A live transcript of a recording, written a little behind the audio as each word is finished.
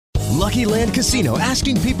Lucky Land Casino,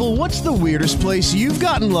 asking people, what's the weirdest place you've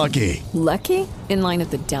gotten lucky? Lucky? In line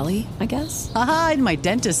at the deli, I guess? Aha, in my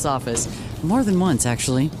dentist's office. More than once,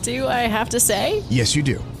 actually. Do I have to say? Yes, you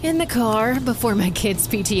do. In the car before my kids'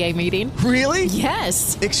 PTA meeting. Really?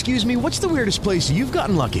 Yes. Excuse me, what's the weirdest place you've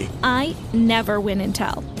gotten lucky? I never win and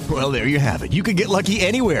tell. Well, there you have it. You can get lucky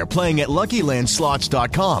anywhere, playing at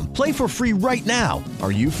LuckyLandSlots.com. Play for free right now.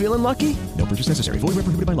 Are you feeling lucky? No purchase necessary. Void where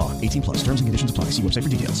prohibited by law. 18 plus. Terms and conditions apply. See website for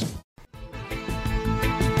details.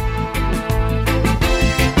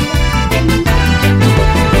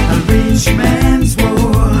 A rich man's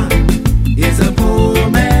war is a poor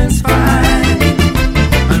man's fight.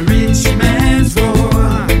 A rich man's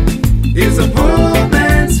war is a poor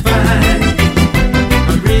man's fight.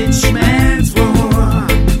 A rich man's war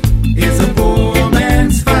is a poor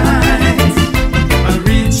man's fight. A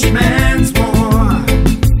rich man's war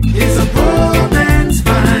is a poor man's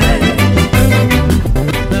fight.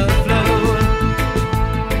 The flow.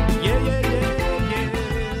 Yeah, yeah, yeah, yeah.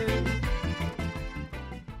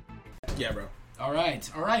 Yeah, bro. All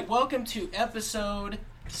right. Welcome to episode,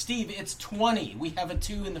 Steve, it's 20. We have a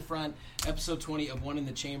 2 in the front. Episode 20 of One in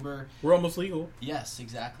the Chamber. We're almost legal. Yes,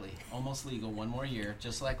 exactly. Almost legal. One more year,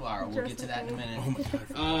 just like Lara. We'll get to that in a minute. Oh my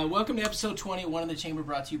God. Welcome to episode 20 of One in the Chamber,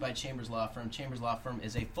 brought to you by Chambers Law Firm. Chambers Law Firm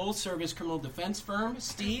is a full-service criminal defense firm.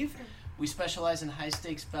 Steve, we specialize in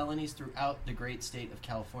high-stakes felonies throughout the great state of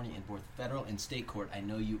California in both federal and state court. I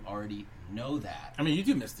know you already know that. I mean, you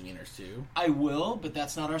do misdemeanors too. I will, but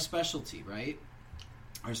that's not our specialty, right?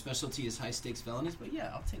 Our specialty is high-stakes felonies, but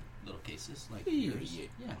yeah, I'll take little cases like yours.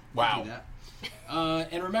 Yeah, Wow. I'll do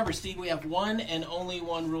that. And remember, Steve, we have one and only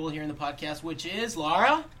one rule here in the podcast, which is,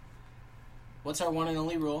 Lara, what's our one and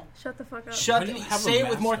only rule? Shut the fuck up. Why do you have Say a it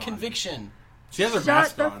with mask more on? conviction. She has her Shut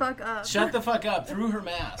mask the on. fuck up. Shut the fuck up through her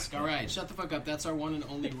mask. All right, shut the fuck up. That's our one and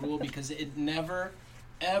only rule because it never,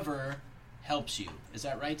 ever helps you. Is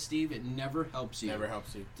that right, Steve? It never helps you. Never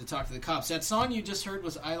helps you. To talk to the cops. That song you just heard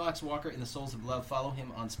was Ilox Walker in the Souls of Love. Follow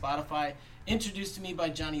him on Spotify. Introduced to me by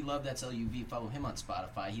Johnny Love. That's L-U-V. Follow him on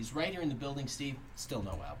Spotify. He's right here in the building, Steve. Still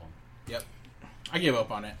no album. Yep. I gave up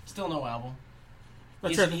on it. Still no album.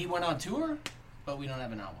 That's right. He went on tour, but we don't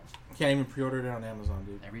have an album. Can't even pre-order it on Amazon,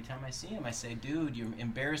 dude. Every time I see him, I say, dude, you're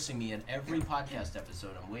embarrassing me in every podcast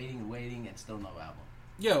episode. I'm waiting, and still no album.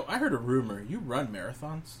 Yo, I heard a rumor. You run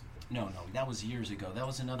marathons? No, that was years ago. That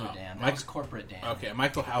was another Dan. That Mike- was corporate Dan. Okay,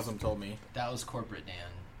 Michael Hausum told me. That was corporate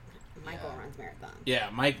Dan. Michael runs marathon. Yeah,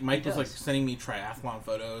 Mike He was like does. sending me triathlon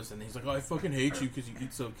photos, and he's like, "Oh, I fucking hate you because you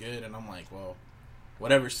eat so good." And I'm like, "Well,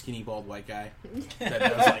 whatever, skinny bald white guy that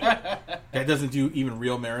does that doesn't do even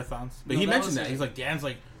real marathons." But No, he that mentioned was that a- he's like, "Dan's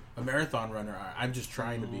like a marathon runner. I'm just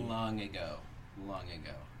trying to be." Long ago.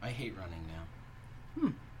 I hate running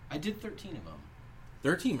now. I did 13 of them.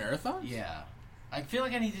 13 marathons? Yeah. I feel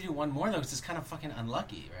like I need to do one more, though, because it's kind of fucking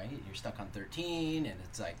unlucky, right? You're stuck on 13, and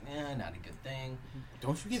it's like, not a good thing.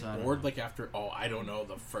 Don't you get So I don't bored know. like after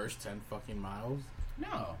the first 10 fucking miles?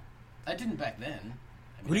 No. I didn't back then.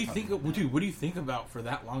 I mean, What do I you think? probably- Dude, what do you think about for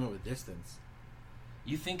that long of a distance?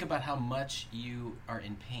 You think about how much you are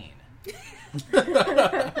in pain.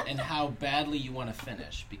 And how badly you want to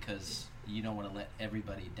finish, because you don't want to let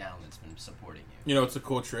everybody down that's been supporting you. You know, it's a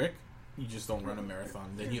cool trick. You just don't run a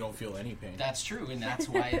marathon, then you don't feel any pain. That's true, and that's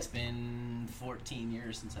why it's been 14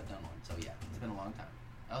 years since I've done one. So yeah, it's been a long time.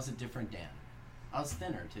 I was a different Dan. I was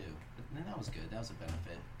thinner too, but that was good. That was a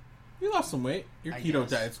benefit. You lost some weight. Your I keto guess.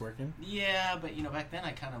 diet's working. Yeah, but back then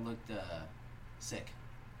I kind of looked sick.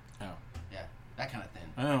 Oh. Yeah, that kind of thin.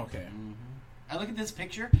 Oh, okay. hmm I look at this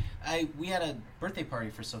picture. We had a birthday party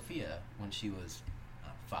for Sophia when she was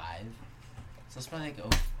 5. So it's probably like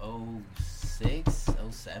 06,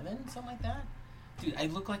 07, something like that. Dude, I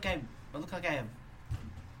look like I have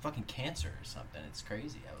fucking cancer or something. It's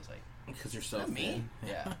crazy. I was like, Because you're so not me. thin.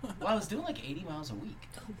 Yeah. Well, I was doing like 80 miles a week.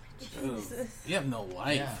 Ugh. You have no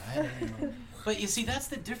life. Yeah, I had 80 miles. But you see, that's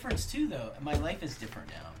the difference too, though. My life is different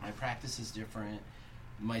now. My practice is different.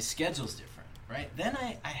 My schedule's different, right? Then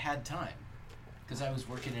I had time because I was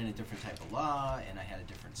working in a different type of law, and I had a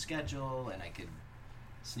different schedule, and I could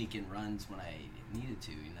sneak in runs when I needed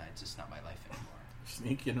to. It's just not my life anymore.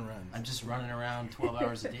 Sneak in runs. I'm just running around 12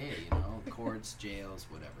 hours a day, courts, jails,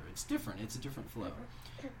 whatever. It's different. It's a different flow.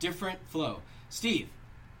 Different flow. Steve,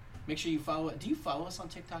 make sure you follow it. Do you follow us on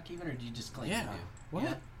TikTok even, or do you just claim Yeah. you do? What?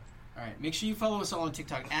 Yeah? All right. Make sure you follow us all on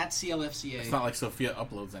TikTok, at CLFCA. It's not like Sophia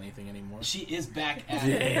uploads anything anymore. She is back at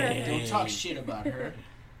Yay. it. Don't talk shit about her.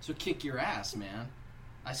 So kick your ass, man.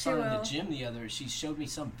 I saw her in the will. gym she showed me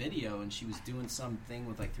some video, and she was doing something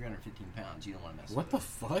with like 315 pounds. You don't want to mess What with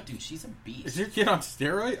the her. fuck? Dude, she's a beast. Is your kid on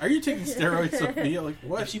steroid? Are you taking steroids, Sophia? Like,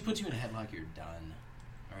 what? If she puts you in a headlock, you're done.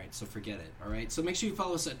 All right, clients, so forget it. All right. So make sure you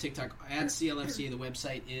follow us at TikTok at CLFCA. The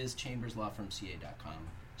website is chamberslawfirmca.com.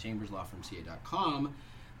 Chamberslawfirmca.com.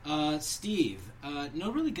 Steve,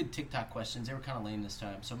 no really good TikTok questions. They were kind of lame this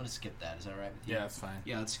time, so I'm going to skip that. Is that all right with you? Yeah, that's fine.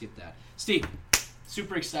 Yeah, let's skip that. Steve,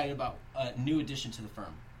 super excited about a new addition to the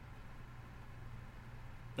firm.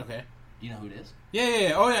 Okay. You know who it is?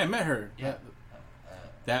 Yeah. Oh, yeah, I met her. Yeah.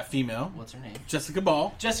 That female. What's her name? Jessica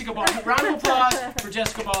Ball. Jessica Ball. Round of applause for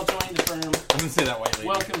Jessica Ball joining the firm. I'm going to say that white lady.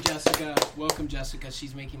 Welcome, Jessica.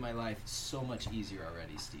 She's making my life so much easier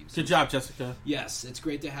already, Steve. Good job, Jessica. Yes, it's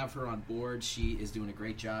great to have her on board. She is doing a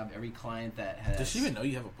great job. Every client that has... Does she even know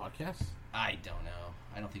you have a podcast? I don't know.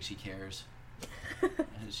 I don't think she cares.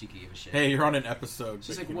 She could give a shit. Hey, you're on an episode.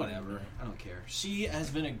 She's like, whatever. I don't care. She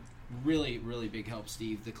has been a really, really big help,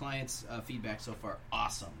 Steve. The clients' feedback so far,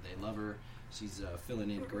 awesome. They love her. She's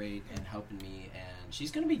filling in great and helping me. And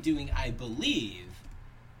she's going to be doing, I believe,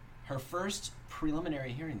 her first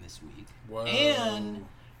preliminary hearing this week. Whoa. And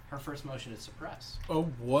her first motion to suppress. Oh,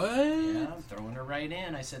 what? Yeah, I'm throwing her right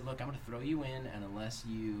in. I said, look, I'm going to throw you in, and unless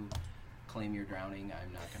you claim you're drowning,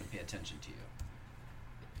 I'm not going to pay attention to you.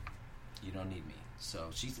 You don't need me. So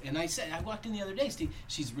she's, and I said, I walked in the other day, Steve,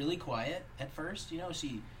 she's really quiet at first. It's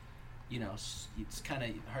kind of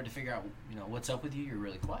hard to figure out, what's up with you. You're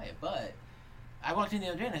really quiet. But I walked in the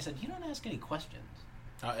other day and I said, you don't ask any questions.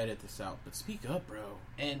 I'll edit this out, but speak up, bro.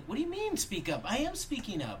 And what do you mean speak up? I am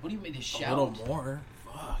speaking up. What do you mean to shout? A little more.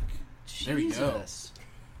 Fuck. Jesus. There we go.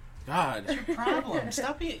 God. What's your problem?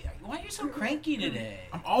 Stop being... Why are you so cranky today?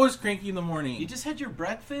 I'm always cranky in the morning. You just had your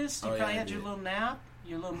breakfast? You probably had your little nap?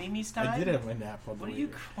 Your little Mimi's time? I did have my nap.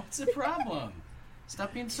 What's the problem?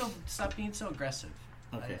 Stop being so aggressive.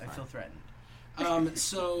 Okay, I feel threatened. Wow, Anyway,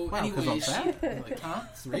 because I'm fat? huh?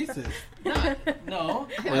 It's racist. No.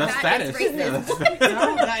 Well, that's fattest. Yeah, that's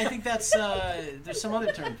No, I think that's there's some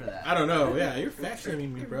other term for that. I don't know. Yeah, you're fat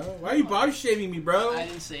shaming me, bro. Why are you body shaming me, bro? I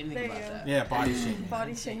didn't say anything about that. Yeah, body shaming.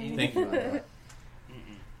 Body shaming. Thank you.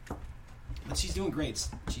 But she's doing great.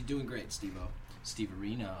 She's doing great, Steve-O. Steve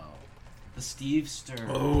Areno. The Steve-ster.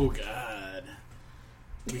 Oh, God.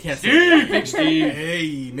 We can't Steve! say Big Steve.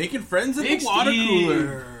 Hey, making friends at Big the water Steve.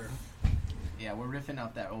 cooler. Yeah, we're riffing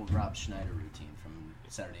out that old Rob Schneider routine from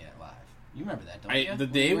Saturday Night Live. You remember that, don't you? The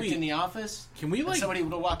day we worked in the office. Can we, and somebody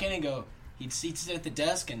would walk in and go, he'd sit at the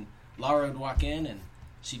desk, and Laura would walk in, and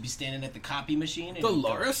she'd be standing at the copy machine. And the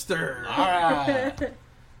Laura-ster.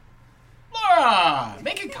 Laura!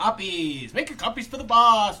 Making copies for the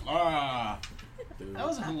boss, Laura. Dude. That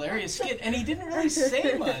was a hilarious skit, and he didn't really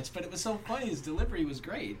say much, but it was so funny. His delivery was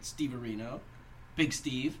great. Steve Areno. Big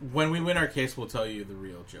Steve. When we win our case, we'll tell you the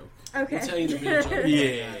real joke. Okay. We'll tell you the real joke.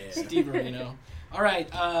 Yeah. Steve Areno. All right.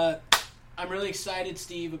 I'm really excited,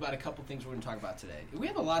 Steve, about a couple things we're going to talk about today. We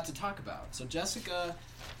have a lot to talk about. So Jessica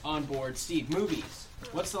on board. Steve, movies.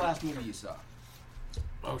 What's the last movie you saw?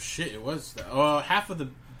 Oh, shit. It was half of the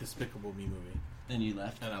Despicable Me movie. Then you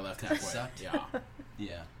left? And I left halfway. Sucked. Yeah.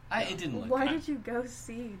 Yeah. It didn't look Why good. did you go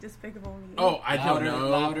see Despicable Me? Oh, I don't know.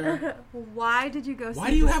 Louder. Why did you go see Why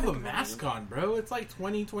do you have a Despicable mask Me? on, bro? It's like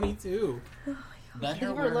 2022. Let her Leave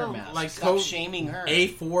her wear her alone. mask. Like Stop code shaming her.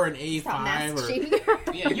 A4 and Stop A5 mask or shaming her.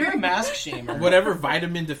 Yeah, you're a mask shamer. whatever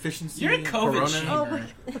vitamin deficiency. You're a COVID Corona. shamer.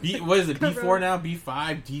 Oh What is it? B4 now?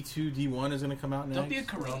 B5, D2, D1 is going to come out next. Don't be a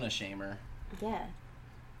Corona shamer. Yeah.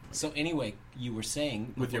 So anyway, you were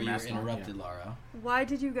saying With before your mask you were on, interrupted, yeah. Laura. Why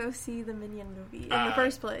did you go see the Minion movie in the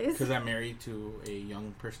first place? Because I'm married to a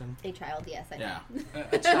young person. A child, yes. I know. Yeah.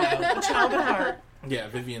 A child at heart. Yeah,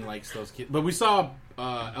 Vivian likes those kids. But we saw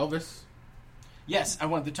Elvis. Yes, I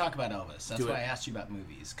wanted to talk about Elvis. That's Do why it. I asked you about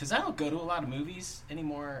movies. Because I don't go to a lot of movies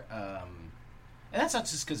anymore. And that's not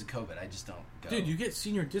just because of COVID. I just don't go. Dude, you get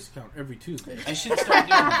senior discount every Tuesday. I should start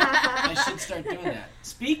doing that.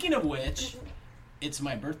 Speaking of which, it's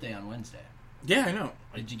my birthday on Wednesday. Yeah, I know.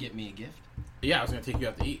 Did you get me a gift? Yeah, I was going to take you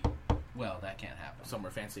out to eat Well, that can't happen.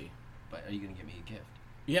 somewhere fancy. But are you going to get me a gift?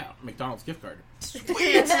 Yeah, McDonald's gift card.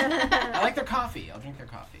 Sweet! I like their coffee. I'll drink their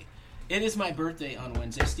coffee. It is my birthday on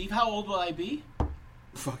Wednesday. Steve, how old will I be?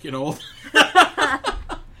 Fucking old.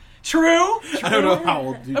 True. I don't know how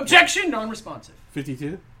old. Dude. Objection. Non-responsive.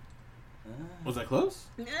 52? Was that close?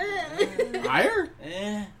 Higher?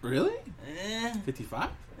 Really? 55?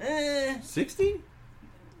 60?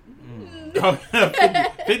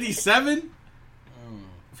 57?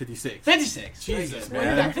 56. 56. Jesus, Very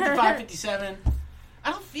good. man. Well, you got 55, 57.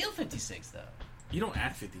 I don't feel 56, though. You don't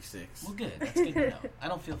add 56. Well, good. That's good to know. I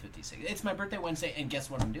don't feel 56. It's my birthday Wednesday, and guess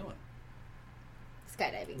what I'm doing?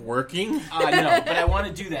 Skydiving. Working? No, but I want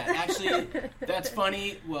to do that. Actually, that's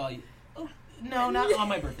funny. Well, no, not on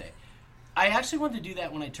my birthday. I actually wanted to do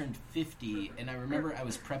that when I turned 50, and I remember I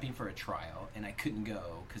was prepping for a trial, and I couldn't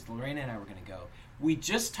go, because Lorena and I were going to go. We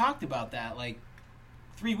just talked about that, like,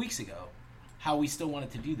 3 weeks ago, how we still wanted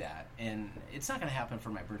to do that. And it's not going to happen for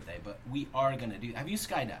my birthday, but we are going to do. Have you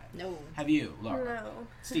skydived? No. Have you, Laura? No.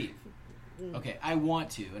 Steve? Okay, I want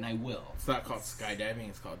to, and I will. It's not called skydiving.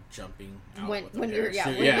 It's called jumping out. When with a you're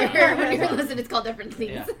parachute. when you're listening, it's called different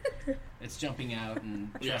things. Yeah. It's jumping out and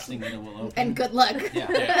trusting that it will open. And good luck.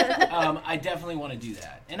 Yeah. I definitely want to do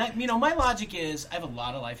that. And my logic is I have a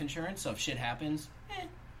lot of life insurance, so if shit happens,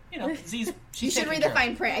 she's You should read the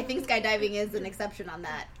fine print. I think skydiving is an exception on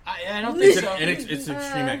that. I don't think so. It's an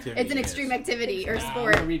extreme activity. It's an extreme activity or I'm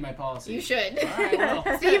sport. gonna read my policy. You should. All right, well.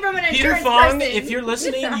 Speaking from an Peter insurance Fong, person. if you're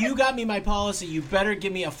listening, you got me my policy. You better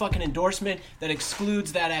give me a fucking endorsement that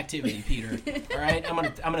excludes that activity, Peter. All right, I'm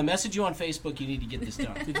gonna message you on Facebook. You need to get this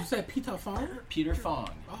done. Did you say Peter Fong? Peter Fong.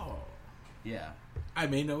 Oh, Yeah. I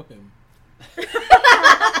may know him.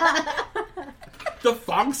 The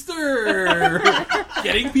Fongster,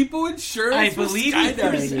 getting people insurance. I for believe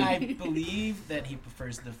skydiving. I believe that he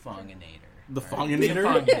prefers the Fonginator. The All right?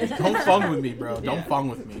 Fonginator? The Fonginator. Don't fong with me, bro. Don't Yeah. fong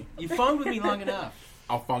with me. You fonged with me long enough.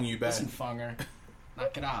 I'll fong you back. Listen, Fonger,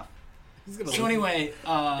 knock it off. He's gonna So anyway,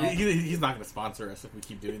 he's not going to sponsor us if we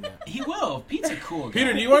keep doing that. he will. Pete's a cool guy.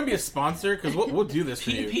 Peter, do you want to be a sponsor? Because we'll do this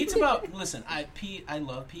for you. Pete's about. Listen, I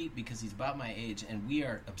love Pete because he's about my age, and we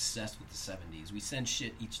are obsessed with the '70s. We send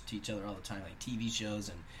shit to each other all the time, like TV shows,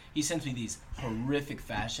 and he sends me these horrific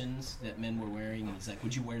fashions that men were wearing, and he's like,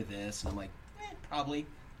 "Would you wear this?" And I'm like, "Probably."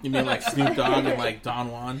 You mean like Snoop Dogg and like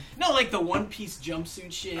Don Juan? No, like the one-piece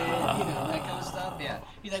jumpsuit shit, that kind of stuff. Yeah.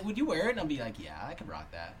 He's like, "Would you wear it?" And I'll be like, "Yeah, I could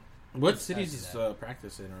rock that." What cities is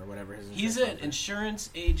practicing or whatever his He's insurance an is? insurance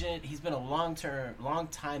agent. He's been a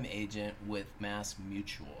long-time agent with Mass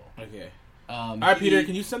Mutual. Okay. All right, Peter,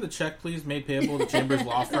 can you send the check, please, made payable to Chambers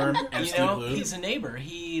Law Firm and Steve Lou? He's a neighbor.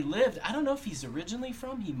 He lived, I don't know if he's originally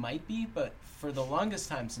from, he might be, but for the longest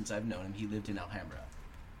time since I've known him, he lived in Alhambra.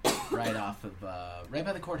 right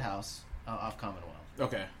by the courthouse, off Commonwealth.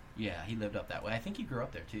 Okay. Yeah, he lived up that way. I think he grew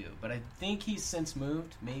up there, too. But I think he's since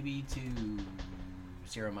moved, maybe to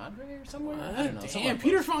Sierra Madre or somewhere? I don't know. Damn,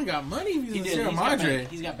 Peter Fong got money if he's in Sierra Madre.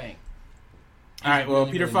 He's got bank. All right, well,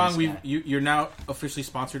 really, Peter really Fong, nice guy. you're now officially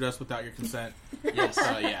sponsored us without your consent. Yes.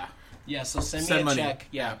 Yeah. Yeah, so send Send me a money. check.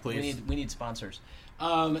 Yeah, please. We need sponsors.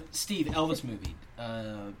 Steve, Elvis movie.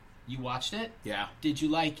 You watched it? Yeah. Did you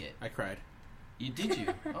like it? I cried. Did you?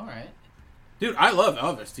 All right. Dude, I love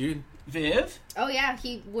Elvis, dude. Viv? Oh yeah,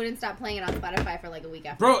 he wouldn't stop playing it on Spotify for like a week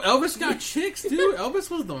after. Bro, Elvis got chicks, dude. Elvis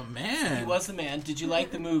was the man. He was the man. Did you like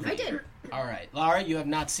the movie? I did. All right. Laura, you have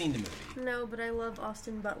not seen the movie. No, but I love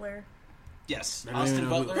Austin Butler. Yes. I don't Austin even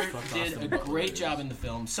know who Butler the fuck did Austin a Butler great is. job in the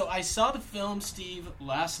film. So I saw the film, Steve,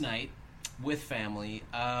 last night with family.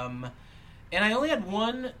 And I only had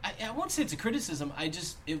one. I won't say it's a criticism.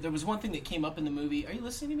 If there was one thing that came up in the movie. Are you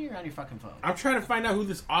listening to me or on your fucking phone? I'm trying to find out who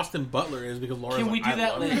this Austin Butler is because Laura's Can we like, do I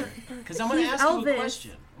that love later? her. Because I'm going to He's ask you a Elvis.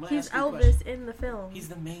 question. He's Elvis in the film. He's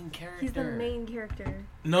the main character. He's the main character.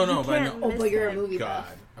 No, You but I can't know. Oh, but you're a him. movie God.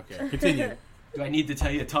 buff. Okay, continue. Do I need to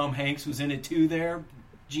tell you Tom Hanks was in it too there?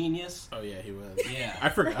 Genius. Oh, yeah, he was. Yeah. I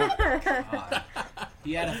forgot. God.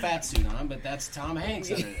 He had a fat suit on, but that's Tom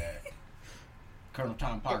Hanks under there. Colonel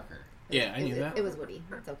Tom Parker. Yeah, I knew that. It was Woody.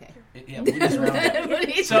 It's okay. Yeah, Woody's around.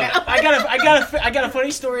 Woody's So around. I got a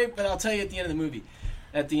funny story, but I'll tell you at the end of the movie.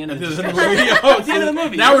 At the end of the At the end of discussion. the movie? Oh, At the end of the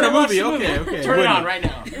movie. now we're in a Watch movie. the Okay. Turn Woody. it on right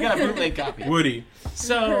now. You got a bootleg copy. Woody.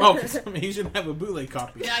 So Oh, for some reason, he should have a bootleg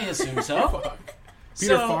copy. yeah, I assume so. Fuck.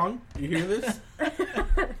 Peter So- Fong, you hear this?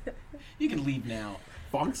 You can leave now.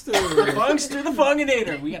 Fongster. Fongster the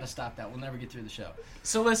Fonginator. We got to stop that. We'll never get through the show.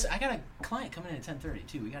 So listen, I got a client coming in at 10:30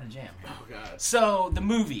 too. We got a jam here. Oh, God. So the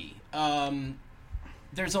movie,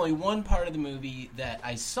 there's only one part of the movie that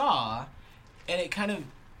I saw, and it kind of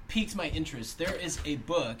piqued my interest. There is a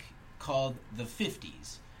book called The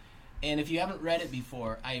 50s, and if you haven't read it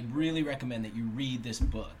before, I really recommend that you read this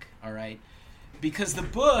book. All right, because the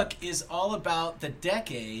book is all about the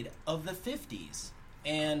decade of the 50s,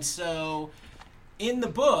 and so in the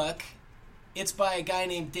book, it's by a guy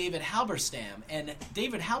named David Halberstam, and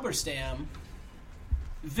David Halberstam.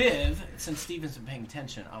 Viv, since Steven's been paying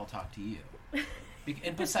attention, I'll talk to you.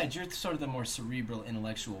 And besides, you're sort of the more cerebral,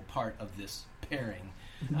 intellectual part of this pairing.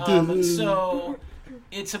 So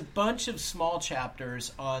it's a bunch of small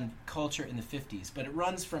chapters on culture in the 50s, but it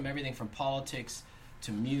runs from everything from politics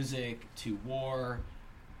to music to war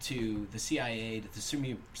to the CIA, to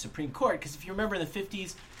the Supreme Court, because if you remember in the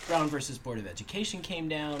 50s, Brown versus Board of Education came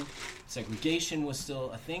down. Segregation was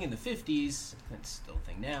still a thing in the 50s. It's still a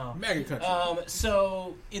thing now. Mega country.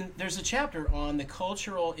 So there's a chapter on the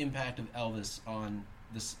cultural impact of Elvis on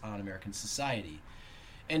American society.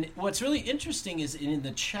 And what's really interesting is in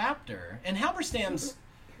the chapter, and Halberstam's,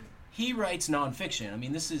 he writes nonfiction. I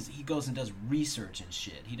mean, he goes and does research and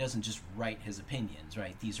shit. He doesn't just write his opinions,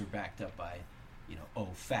 right? These are backed up by,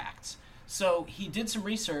 facts. So he did some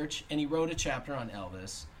research, and he wrote a chapter on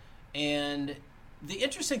Elvis. And the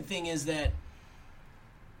interesting thing is that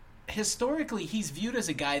historically, he's viewed as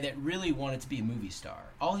a guy that really wanted to be a movie star.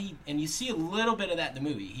 And you see a little bit of that in the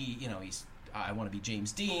movie. He's I want to be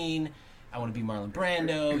James Dean. I want to be Marlon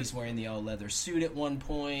Brando. He's wearing the all leather suit at one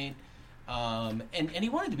point. And he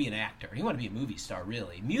wanted to be an actor. He wanted to be a movie star,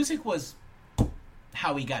 really. Music was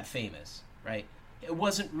how he got famous, right? It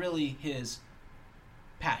wasn't really his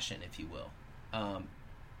passion, if you will,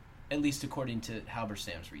 at least according to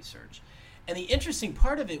Halberstam's research. And the interesting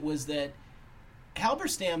part of it was that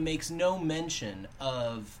Halberstam makes no mention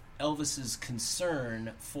of Elvis's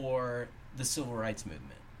concern for the civil rights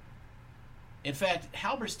movement. In fact,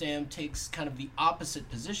 Halberstam takes kind of the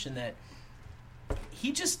opposite position, that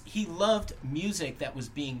he loved music that was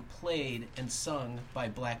being played and sung by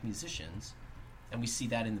black musicians. And we see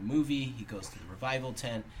that in the movie. He goes to the revival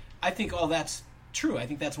tent. I think all that's true. I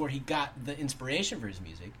think that's where he got the inspiration for his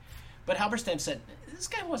music. But Halberstam said, this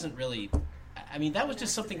guy wasn't really... I mean, that was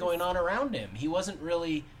just something going on around him. He wasn't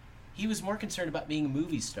really... He was more concerned about being a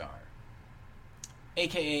movie star.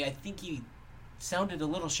 AKA, I think he sounded a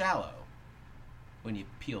little shallow when you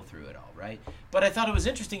peel through it all, right? But I thought it was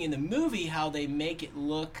interesting in the movie how they make it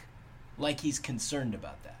look like he's concerned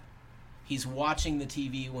about that. He's watching the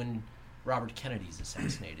TV when Robert Kennedy's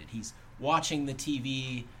assassinated. He's watching the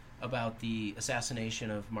TV about the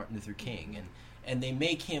assassination of Martin Luther King, and they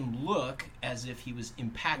make him look as if he was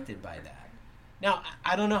impacted by that. Now,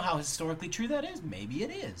 I don't know how historically true that is. Maybe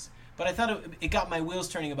it is. But I thought it got my wheels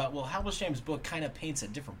turning about, well, Halberstam's book kind of paints a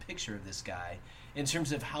different picture of this guy in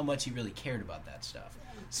terms of how much he really cared about that stuff.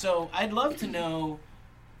 So I'd love to know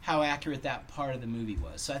how accurate that part of the movie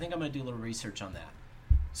was. So I think I'm going to do a little research on that.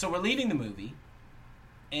 So we're leaving the movie,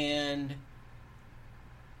 and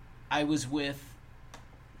I was with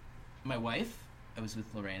my wife. I was with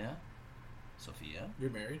Lorena, Sophia. You're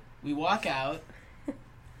married? We walk out.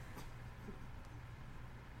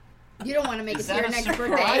 You don't want to make Is it to your that a next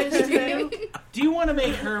surprise birthday. to you? Do you want to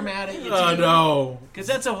make her mad at you too? Oh, no. Because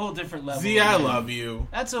that's a whole different level. Z, I love you.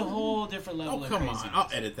 That's a whole different level Oh, of come craziness. on. I'll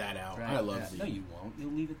edit that out. Right? I love Z. No, you won't.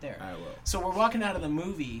 You'll leave it there. I will. So we're walking out of the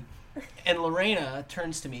movie, and Lorena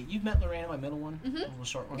turns to me. You've met Lorena, my middle one? Mm-hmm. The little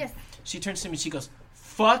short one? Yes. She turns to me and she goes,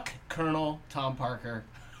 fuck Colonel Tom Parker.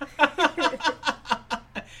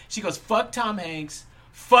 She goes, fuck Tom Hanks.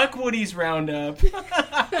 Fuck Woody's Roundup.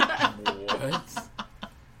 What?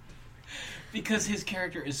 Because his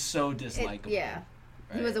character is so dislikable. Yeah.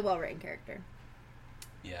 Right? He was a well-written character.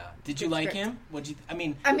 Yeah. Did you Good like script. him? What'd you? I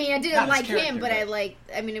mean, I not didn't his like him, character, but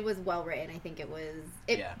it was well written. I think it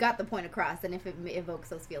Yeah. got the point across, and if it evokes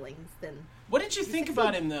those feelings, then what did you think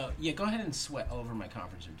about him, though? Yeah, go ahead and sweat all over my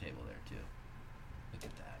conference room table there, too. Look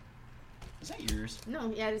at that. Is that yours?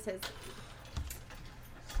 no, yeah, it just says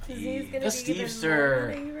He's gonna The be Steve even Stir.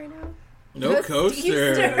 more angry right now. No The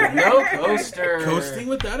coaster. Steamster. No coaster. Coasting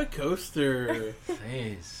without a coaster.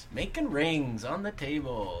 Please. Making rings on the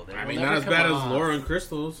table. They I will mean, never not as come bad off. as Laura and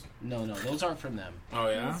Crystal's. No, those aren't from them. Oh,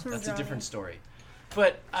 yeah? That's from That's a Johnny. different story.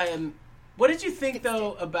 But what did you think,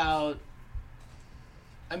 though, about...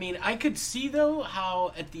 I mean, I could see, though,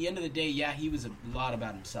 how at the end of the day, yeah, he was a lot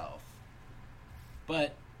about himself.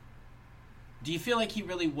 But do you feel like he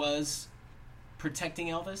really was protecting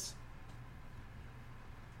Elvis?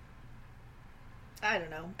 I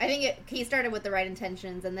don't know. I think he started with the right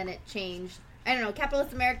intentions, and then it changed. I don't know.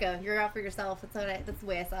 Capitalist America. You're out for yourself. That's the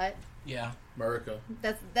way I saw it. Yeah. America.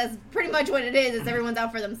 That's pretty much what it is. Is everyone's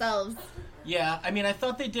out for themselves. Yeah, I mean, I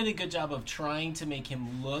thought they did a good job of trying to make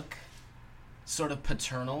him look sort of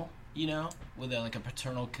paternal, you know, with a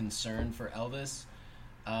paternal concern for Elvis.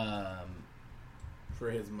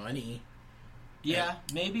 For his money. Yeah,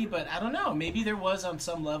 maybe, but I don't know. Maybe there was on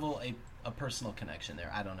some level a personal connection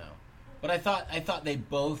there. I don't know. But I thought they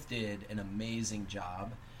both did an amazing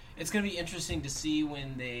job. It's going to be interesting to see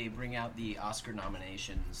when they bring out the Oscar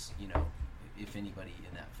nominations, you know, if anybody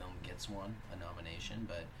in that film gets a nomination,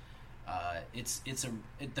 but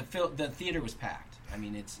the theater was packed. I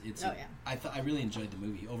mean, I really enjoyed the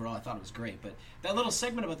movie. Overall, I thought it was great. But that little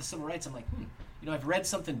segment about the civil rights, I'm like, you know, I've read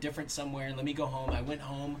something different somewhere. Let me go home. I went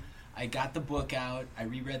home. I got the book out. I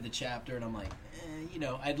reread the chapter, and I'm like,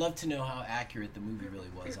 I'd love to know how accurate the movie really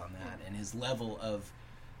was on that and his level of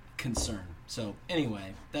concern. So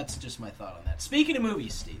anyway, that's just my thought on that. Speaking of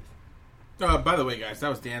movies, Steve. By the way, guys, that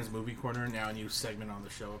was Dan's Movie Corner, now a new segment on the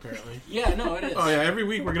show, apparently. Yeah, no, it is. Oh, yeah, every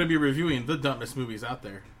week we're going to be reviewing the dumbest movies out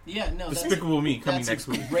there. Yeah, no, Despicable Me coming next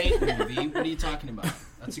week. That's a great movie. What are you talking about?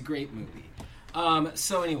 That's a great movie.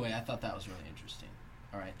 So anyway, I thought that was really interesting.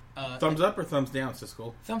 All right. Thumbs up or thumbs down,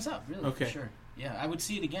 Siskel? Thumbs up, really. Okay. For sure. Yeah, I would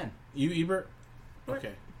see it again. You, Ebert? What?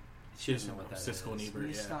 Okay. She doesn't know what that Siskel and is. Ebert, Will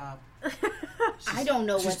you yeah. stop. I don't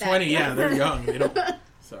know She's what that 20, is. yeah, they're young. They don't...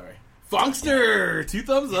 Sorry. Funkster! 2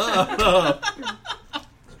 thumbs up!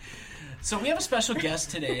 So we have a special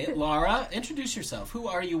guest today. Laura, introduce yourself. Who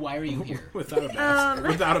are you? Why are you here? Without a mask.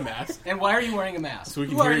 Without a mask. And why are you wearing a mask? So we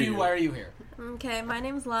can Who are hear you? you. Why are you here? Okay, my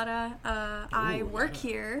name's Lara. I work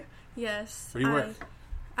here. Yes. Where do you work?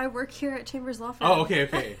 I work here at Chambers Law Firm. Oh,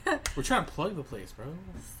 okay. We're trying to plug the place, bro.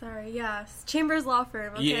 Sorry, yes. Chambers Law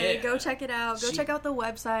Firm. Okay, Yeah. go check it out. Go check out the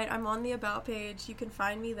website. I'm on the About page. You can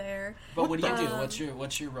find me there. But what do you do?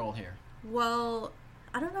 What's your role here? Well,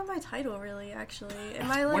 I don't know my title really. Actually, am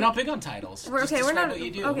I like? We're not big on titles. We're Just okay. We're describe not. what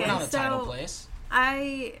you do. Okay, We're not a so title place.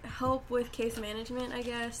 I help with case management, I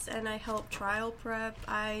guess, and I help trial prep.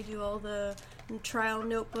 I do all the trial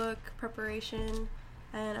notebook preparation,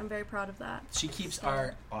 and I'm very proud of that. She keeps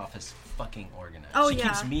our office fucking organized. Oh, she yeah.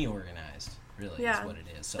 keeps me organized. Really, Yeah. is what it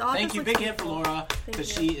is. So The office thank you, looks big hand for beautiful. Laura, Thank because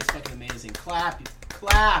you. she is fucking amazing. Clap.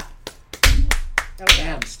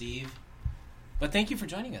 Damn, Steve. But thank you for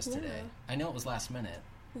joining us today. Yeah. I know it was last minute.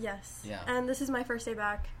 Yes. Yeah. And this is my first day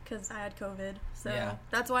back because I had COVID, so Yeah.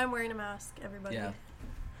 that's why I'm wearing a mask. Everybody. Yeah.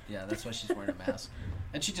 Yeah, that's why she's wearing a mask.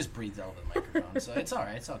 And she just breathes all over the microphone, so it's all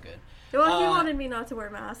right. It's all good. Well, he wanted me not to wear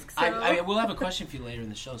masks. So. I will have a question for you later in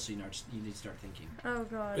the show, so you need to start thinking. Oh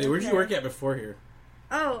God. Hey, where'd you okay. work at before here?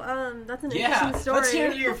 Oh, that's an Yeah, interesting story. let's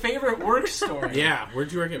hear your favorite work story. Yeah,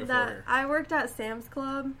 where'd you work at before That here? I worked at Sam's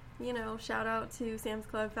Club. You know, shout out to Sam's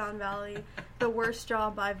Club Fountain Valley. The worst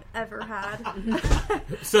job I've ever had.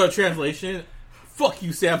 So, translation, fuck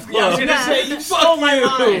you, Sam's Club. Yeah, I was gonna say, you stole my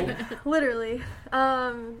line. Literally.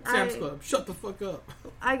 Sam's Club, shut the fuck up.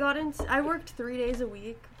 I worked 3 days a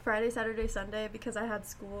week, Friday, Saturday, Sunday, because I had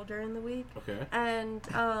school during the week. Okay. And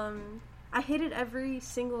I hated every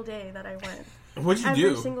single day that I went. What'd you do?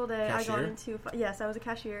 Every single day Cashier? I got into... Yes, I was a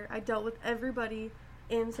cashier. I dealt with everybody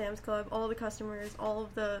in Sam's Club, all the customers, all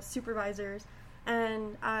of the supervisors,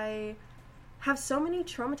 and I have so many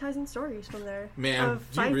traumatizing stories from there. Man,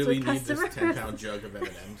 of do you fights really with need this customers. 10-pound jug of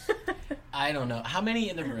M&Ms? I don't know. How many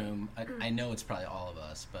in the room, I know it's probably all of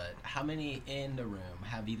us, but how many in the room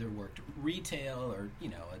have either worked retail or,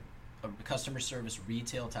 a customer service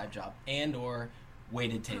retail type job and or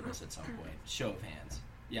waited tables at some point? Show of hands.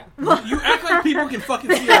 Yeah. You act like people can fucking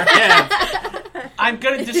see our heads. I'm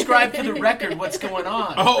going to describe for the record what's going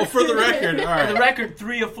on. Oh, for the record, all right. For the record,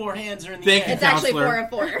 3 of 4 hands are in the Thank air. you, It's actually counselor.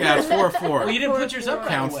 4 of 4. Yeah, it's 4 of 4. Well, you didn't put yours up right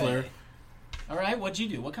Counselor. away. All right, what'd you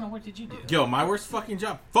do? What kind of work did you do? Yo, my worst fucking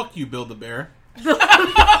job. Fuck you, Build-A-Bear.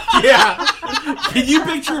 Yeah. Can you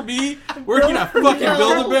picture me working at fucking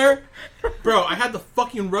Build-A-Bear? Bro, I had to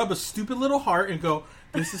fucking rub a stupid little heart and go,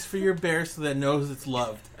 this is for your bear so that it knows it's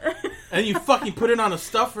loved. And you fucking put it on a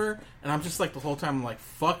stuffer, and I'm just like the whole time, I'm like,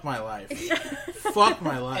 fuck my life. Fuck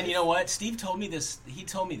my life. And you know what? Steve told me this. He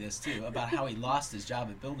told me this too about how he lost his job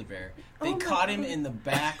at Build-A-Bear. They caught him in the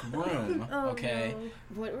back room. Okay,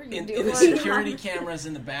 What were you in doing? the security cameras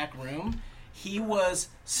in the back room. He was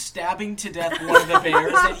stabbing to death one of the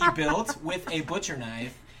bears that he built with a butcher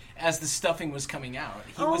knife as the stuffing was coming out.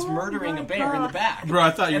 He was murdering a bear in the back. Bro,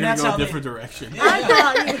 I thought you were And going to that's go a how they- different direction. I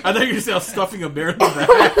thought you... I thought you were going to say I was stuffing a bear in the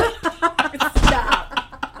back.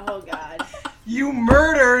 Stop. Oh God. You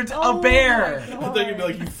murdered a bear. I thought you'd be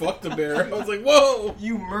like, you fucked a bear. I was like, whoa.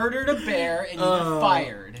 You murdered a bear and you were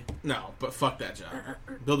fired. No, but fuck that job.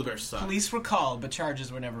 Build-A-Bear sucks. Police were called, but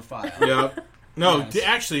charges were never filed. Yep. No, Yes.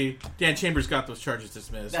 Actually, Dan Chambers got those charges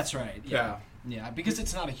dismissed. That's right. Yeah. Yeah, because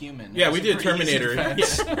it's not a human. Yeah, It's we a did pretty easy Terminator.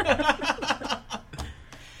 defense.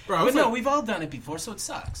 Bro, I But was no, like, we've all done it before, so it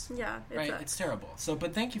sucks. Yeah, it Right? sucks. It's terrible. So,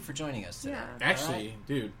 but thank you for joining us today. Yeah. actually,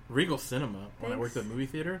 dude, Regal Cinema, when I worked at Thanks. the movie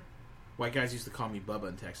theater, white guys used to call me Bubba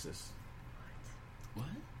in Texas. What?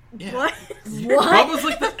 Yeah. What? Bubba's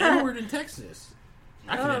like the N-word in Texas.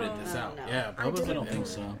 I can edit this out. no. Yeah, I Bubba's I like don't the think N-word.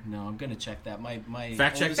 so. No, I'm gonna check that. My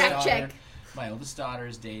Fact check. oldest Fact daughter, check. My oldest daughter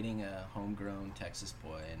is dating a homegrown Texas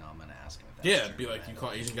boy, and I'm gonna ask him if that's Yeah, true. be like, you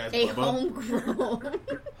call Asian guys A Bubba? homegrown.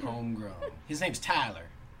 Homegrown. His name's Tyler.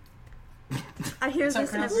 I hear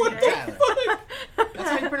That's how this you pronounce every it. day. Tyler. That's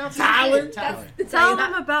how you pronounce pronounce Tyler? Tyler. Tell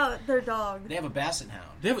them about their dog. They have a basset hound.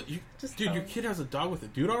 They have Just dude, tell your them. kid has a dog with a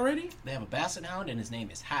dude already? They have a basset hound, and his name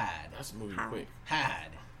is Had. That's moving Hyde. quick. Had.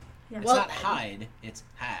 Yeah. It's Well- not Hyde. It's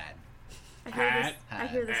Had. I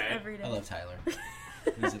hear this every day. I love Tyler.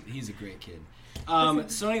 He's a great kid.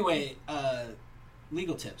 So anyway,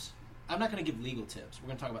 legal tips. I'm not going to give legal tips. We're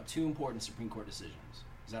going to talk about 2 important Supreme Court decisions.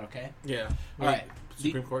 Is that okay? Yeah. All right.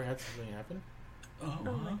 Supreme Court had something happen? Oh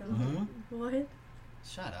my god. What?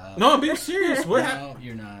 Shut up. No, I'm being serious. What No, happened?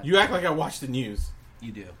 you're not. You act like I watch the news.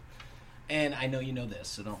 You do. And I know you know this,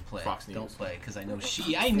 so don't play. Fox News. Don't play, because I know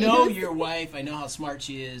I know your wife. I know how smart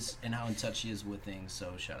she is and how in touch she is with things,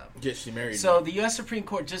 so shut up. Get she married. So the U.S. Supreme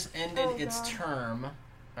Court just ended Oh, its God. term,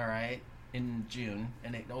 all right, in June,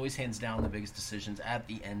 and it always hands down the biggest decisions at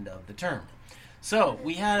the end of the term. So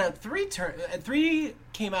we had three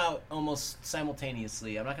came out almost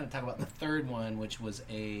simultaneously. I'm not going to talk about the third one, which was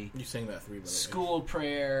a You sang that 3, by the way. school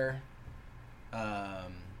prayer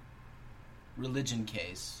religion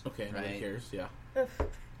case. Okay, nobody right? cares. Yeah.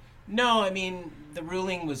 No, I mean, the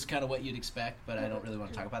ruling was kind of what you'd expect, but I don't really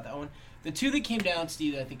want to talk about that one. The 2 that came down,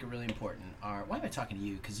 Steve, that I think are really important are... Why am I talking to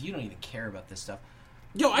you? Because you don't even care about this stuff.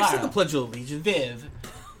 Yo, I said Wow. the Pledge of Allegiance. Viv.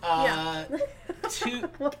 Yeah. 2...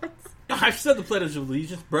 I've said the Pledge of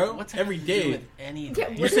Allegiance, bro. What's every that got to do day. with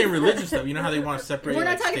anything? You're saying religious stuff. You know how they want to separate. We're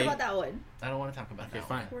not like, talking state? about that one. I don't want to talk about Okay, that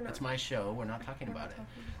fine. one. That's my show. We're not talking about it.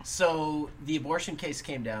 So, the abortion case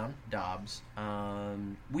came down, Dobbs.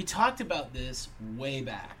 We talked about this way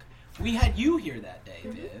back. We had you here that day,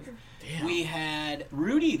 Viv. Damn. We had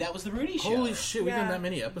Rudy. That was the Rudy show. Holy shit, we've done Yeah. that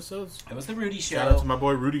many episodes. That was the Rudy show. Shout out to my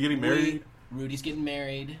boy Rudy getting married. Rudy's getting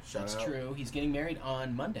married. Shout That's out. true. He's getting married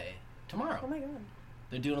on Monday. Tomorrow. Oh my god.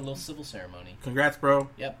 They're doing a little civil ceremony. Congrats, bro.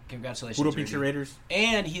 Yep. Congratulations, Udo Rudy. Pincher Raiders.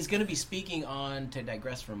 And he's going to be speaking on, to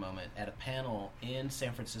digress for a moment, at a panel in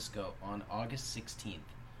San Francisco on August 16th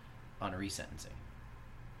on a resentencing.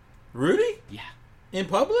 Rudy? Yeah. In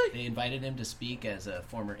public? They invited him to speak as a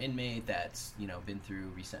former inmate that's, been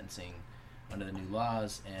through resentencing under the new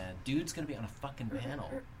laws, and dude's going to be on a fucking panel.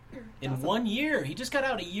 In 1 year. He just got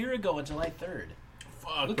out a year ago on July 3rd.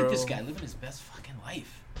 Fuck, Look bro. at this guy living his best fucking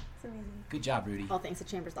life. It's amazing. Good job, Rudy. All thanks to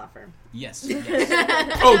Chambers Law Firm. Yes.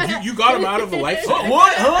 Oh, you got him out of the life sentence?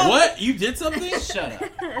 What? Huh? What? You did something? Shut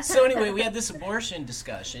up. So anyway, we had this abortion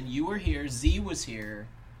discussion. You were here, Z was here,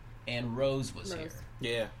 and Rose was here.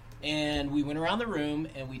 Yeah. And we went around the room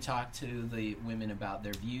and we talked to the women about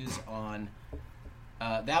their views on...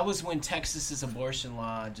 that was when Texas's abortion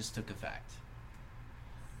law just took effect.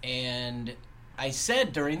 And I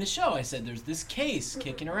said during the show, there's this case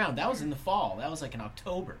kicking around. That was in the fall. That was like in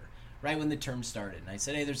October, right when the term started. And I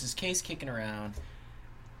said, hey, there's this case kicking around.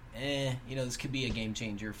 This could be a game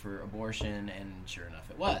changer for abortion. And sure enough,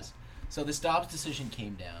 it was. So this Dobbs decision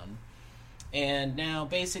came down. And now,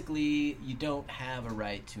 basically, you don't have a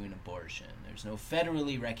right to an abortion. There's no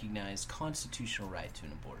federally recognized constitutional right to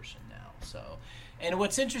an abortion now. So, and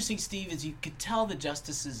what's interesting, Steve, is you could tell the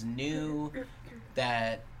justices knew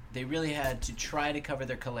that they really had to try to cover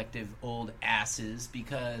their collective old asses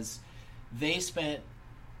because they spent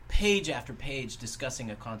page after page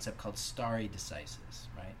discussing a concept called stare decisis,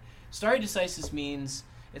 right? Stare decisis means,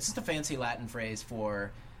 it's just a fancy Latin phrase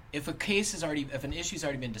for if an issue's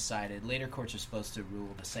already been decided, later courts are supposed to rule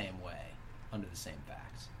the same way under the same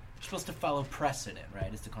facts. They're supposed to follow precedent, right?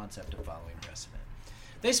 It's the concept of following precedent.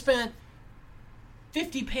 They spent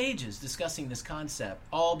 50 pages discussing this concept,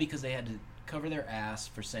 all because they had to cover their ass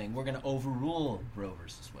for saying, we're going to overrule Roe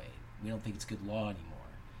versus Wade. We don't think it's good law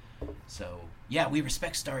anymore. So, yeah, we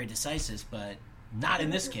respect stare decisis, but not in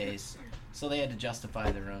this case. So they had to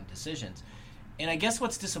justify their own decisions. And I guess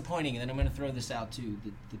what's disappointing, and then I'm going to throw this out to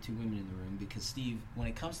the 2 women in the room, because, Steve, when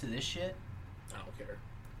it comes to this shit... I don't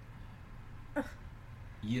care.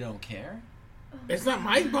 You don't care? It's not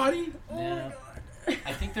my body. No.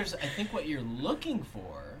 I think what you're looking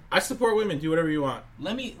for... I support women. Do whatever you want.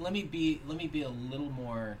 Let me be a little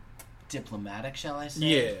more diplomatic, shall I say?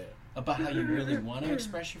 Yeah. About how you really want to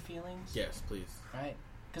express your feelings. Yes, please. Right?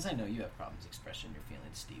 Because I know you have problems expressing your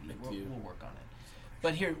feelings, Stevie. I do. We'll work on it.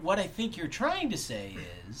 But here, what I think you're trying to say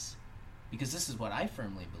is, because this is what I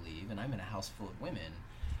firmly believe, and I'm in a house full of women,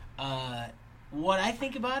 what I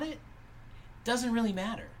think about it doesn't really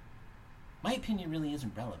matter. My opinion really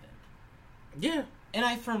isn't relevant. Yeah. And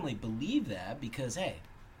I firmly believe that because, hey,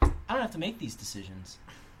 I don't have to make these decisions,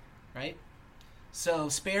 right? So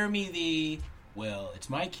spare me well, it's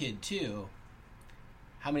my kid too.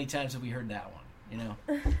 How many times have we heard that one?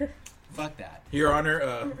 Fuck that. Your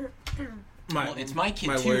Honor, Well, it's my kid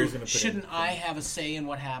lawyer's too. gonna put Shouldn't in- I have a say in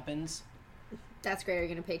what happens? That's great. Are you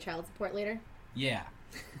going to pay child support later? Yeah.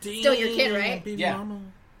 Still your kid, right? Baby Yeah. mama.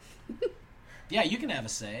 Yeah, you can have a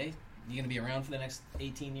say. You going to be around for the next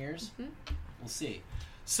 18 years? Mm-hmm. We'll see.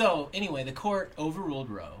 So, anyway, the court overruled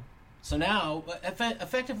Roe. So now,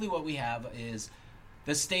 effectively what we have is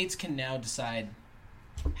the states can now decide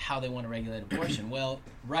how they want to regulate abortion. Well,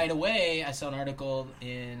 right away, I saw an article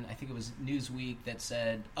in, I think it was Newsweek, that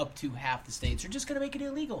said up to half the states are just going to make it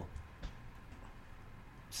illegal.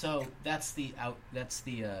 So that's going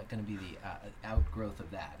to be the outgrowth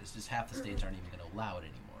of that. It's just half the states aren't even going to allow it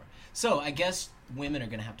anymore. So I guess women are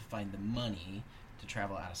going to have to find the money to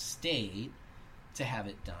travel out of state to have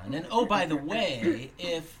it done. And oh, by the way,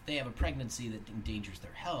 if they have a pregnancy that endangers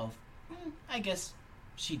their health, I guess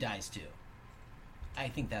she dies too. I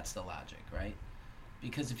think that's the logic, right?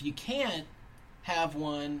 Because if you can't have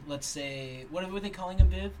one, let's say, what are they calling them,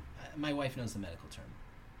 Viv? My wife knows the medical term.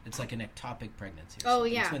 It's like an ectopic pregnancy. Or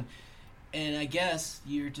something. Yeah. And I guess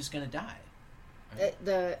you're just going to die. Right?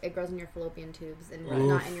 It grows in your fallopian tubes and Right.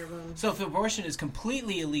 not in your womb. So if abortion is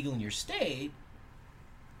completely illegal in your state,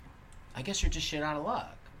 I guess you're just shit out of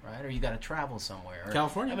luck, right? Or you got to travel somewhere.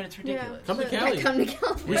 California. I mean, it's ridiculous. Come to Cali. Come to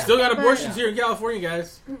California. We still got abortions here in California,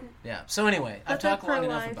 guys. Yeah. So anyway, But I've talked they're long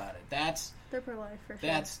enough pro-life. about it. They're pro-life for sure.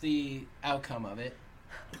 That's the outcome of it.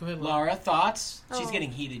 Go ahead, Laura, thoughts? She's Oh.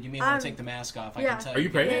 getting heated. You may want I'm- to take the mask off. I yeah. can tell Are you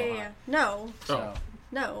pregnant? Yeah, yeah, yeah. No, So,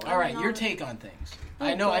 no. all right, I'm your not. take on things. Oh,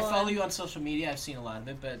 I know I God. follow you on social media. I've seen a lot of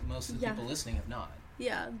it, but most of the Yeah. people listening have not.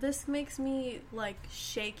 Yeah, this makes me like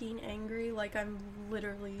shaking angry. Like I'm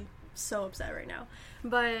literally so upset right now.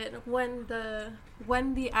 But when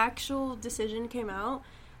the actual decision came out,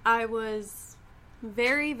 I was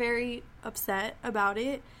very, very upset about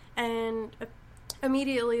it, and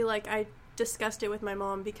immediately like I discussed it with my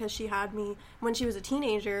mom because she had me when she was a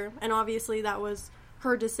teenager, and obviously that was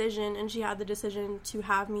her decision, and she had the decision to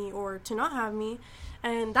have me or to not have me,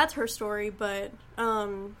 and that's her story. But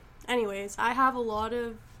anyways, I have a lot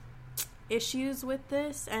of issues with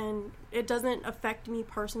this, and it doesn't affect me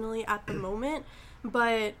personally at the moment,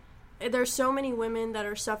 but there's so many women that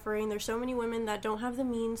are suffering. There's so many women that don't have the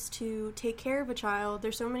means to take care of a child.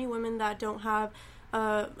 There's so many women that don't have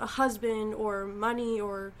a husband or money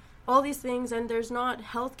or all these things, and there's not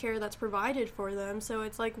health care that's provided for them. So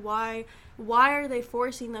it's like, why are they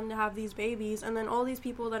forcing them to have these babies? And then all these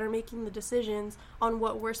people that are making the decisions on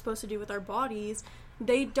what we're supposed to do with our bodies,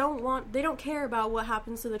 they don't care about what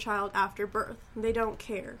happens to the child after birth. They don't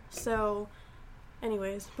care. So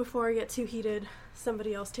anyways, before I get too heated,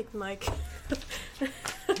 somebody else take the mic.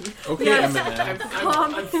 Okay, Yes. Emma.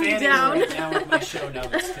 Calm I'm fanning down. right now with my show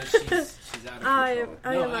notes because she's out of control. I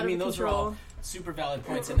am out I mean, of those are control. all super valid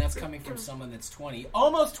points, and that's coming from someone that's 20,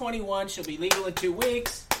 almost 21. She'll be legal in 2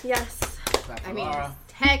 weeks. Yes. Clap for I mean, Laura.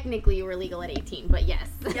 technically you were legal at 18, but yes.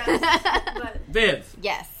 Yes. But Viv,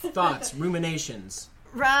 Yes. thoughts, ruminations,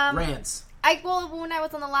 rants. Well, when I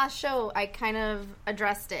was on the last show, I kind of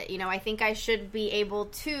addressed it. You know, I think I should be able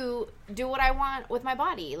to do what I want with my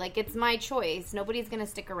body. Like, it's my choice. Nobody's going to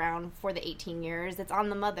stick around for the 18 years. It's on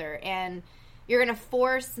the mother. And you're going to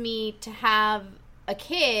force me to have a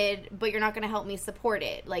kid, but you're not going to help me support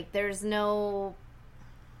it. Like, there's no...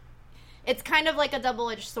 It's kind of like a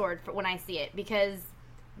double-edged sword when I see it, because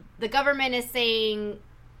the government is saying,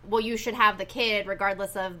 well, you should have the kid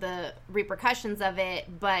regardless of the repercussions of it,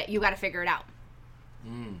 but you got to figure it out.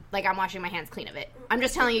 Like, I'm washing my hands clean of it. I'm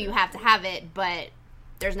just telling you have to have it, but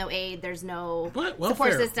there's no aid, there's no What? support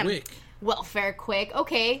Welfare, system. quick. Welfare quick.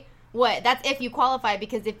 Okay. What? That's if you qualify,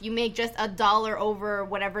 because if you make just $1 over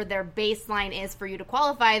whatever their baseline is for you to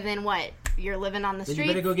qualify, then what? You're living on the Then street.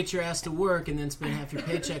 you better go get your ass to work and then spend half your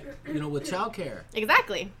paycheck, with childcare.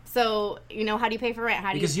 Exactly. So, how do you pay for rent?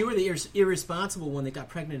 How do Because you... you were the irresponsible one that got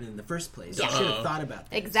pregnant in the first place. You should have thought about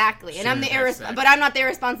that. Exactly. And I'm the Sure, that's but I'm not the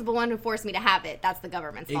irresponsible one who forced me to have it. That's the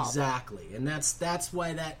government's fault. Exactly, and that's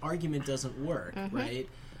why that argument doesn't work, right?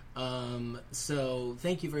 So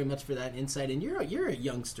thank you very much for that insight. And you're a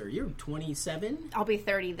youngster. You're 27. I'll be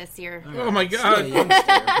 30 this year. All Oh my still God. a youngster,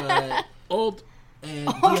 but Old. and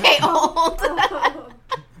Okay, old.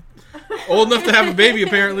 Old enough to have a baby,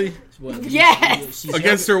 apparently. Yes. she's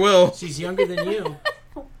Against younger, her will. She's younger than you.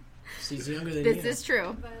 She's younger than you. This is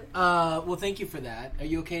true. Well, thank you for that. Are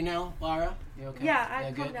you okay now, Laura? You okay? yeah,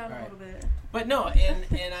 I've good? come down All a right. little bit. But no, and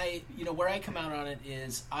I, where I come out on it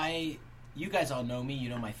is you guys all know me, you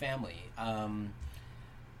know my family.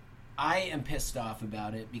 I am pissed off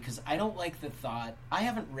about it because I don't like the thought. I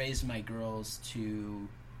haven't raised my girls to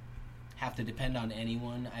have to depend on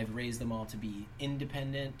anyone. I've raised them all to be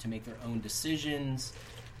independent, to make their own decisions,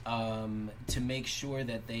 to make sure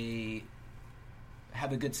that they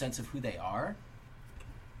have a good sense of who they are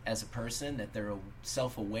as a person, that they're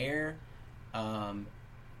self-aware,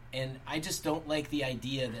 And I just don't like the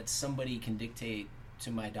idea that somebody can dictate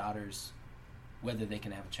to my daughters whether they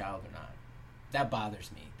can have a child or not. That bothers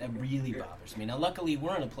me. That really bothers me. Now, luckily,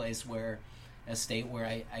 we're in a state where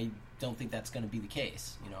I don't think that's going to be the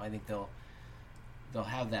case. You know, I think they'll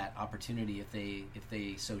have that opportunity if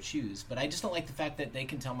they so choose. But I just don't like the fact that they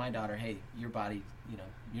can tell my daughter, hey, your body, you know,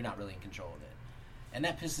 you're not really in control of it. And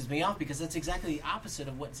that pisses me off because that's exactly the opposite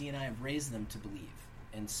of what Z and I have raised them to believe.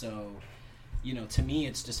 And so, you know, to me,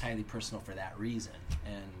 it's just highly personal for that reason.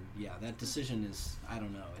 And yeah, that decision is, I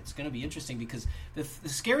don't know, it's going to be interesting because the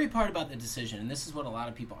scary part about the decision, and this is what a lot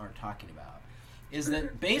of people aren't talking about, is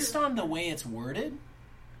that based on the way it's worded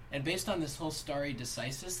and based on this whole stare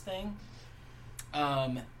decisis thing,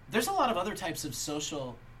 there's a lot of other types of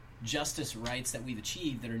social justice rights that we've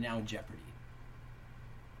achieved that are now in jeopardy.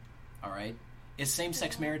 All right? Is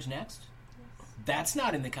same-sex marriage next? That's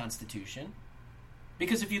not in the Constitution.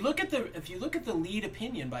 Because if you look at the lead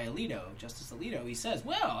opinion by Alito, Justice Alito, he says,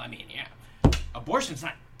 well, I mean, yeah, abortion's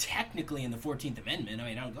not technically in the 14th Amendment. I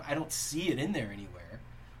mean, I don't see it in there anywhere.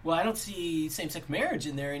 Well, I don't see same-sex marriage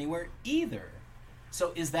in there anywhere either.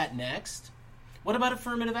 So is that next? What about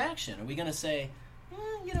affirmative action? Are we going to say,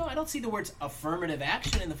 you know, I don't see the words affirmative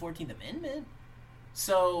action in the 14th Amendment.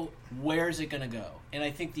 So where's it going to go? And I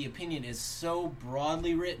think the opinion is so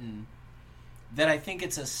broadly written that I think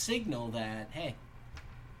it's a signal that, hey,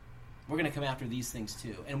 we're going to come after these things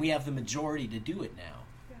too. And we have the majority to do it now.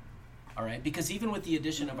 Yeah. All right? Because even with the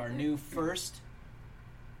addition of our new first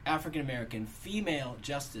African-American female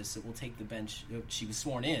justice that will take the bench, she was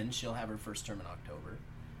sworn in, she'll have her first term in October,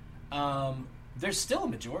 there's still a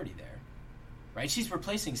majority there. Right? She's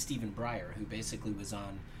replacing Stephen Breyer, who basically was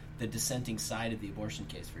on the dissenting side of the abortion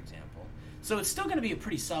case, for example. So it's still going to be a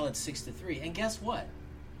pretty solid 6-3. And guess what?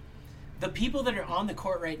 The people that are on the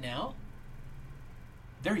court right now,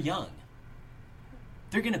 they're young.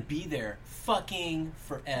 They're going to be there fucking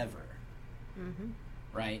forever. Mm-hmm.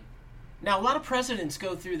 Right? Now, a lot of presidents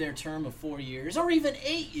go through their term of 4 years, or even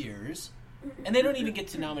 8 years, and they don't even get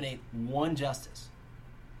to nominate one justice.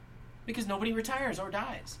 Because nobody retires or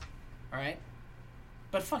dies. All right?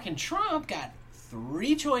 But fucking Trump got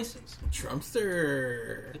 3 choices.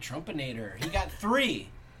 Trumpster. The Trumpinator. He got 3.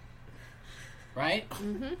 Right?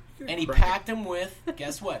 Mm-hmm. And he packed them with,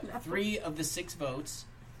 guess what? 3 of the 6 votes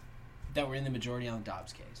that were in the majority on the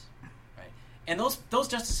Dobbs case. Right? And those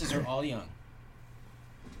justices are all young.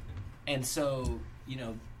 And so, you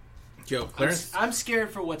know, Joe, Clarence, I'm scared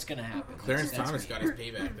for what's going to happen. Clarence Thomas got his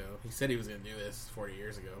payback, though. He said he was going to do this 40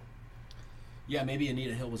 years ago. Yeah, maybe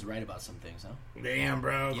Anita Hill was right about some things, huh? Damn,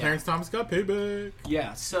 bro. Yeah. Clarence Thomas got payback.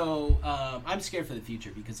 Yeah, so I'm scared for the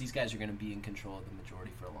future because these guys are going to be in control of the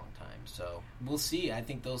majority for a long time. So we'll see. I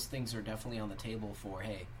think those things are definitely on the table for,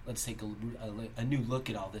 hey, let's take a new look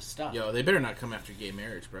at all this stuff. Yo, they better not come after gay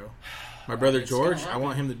marriage, bro. My brother George, I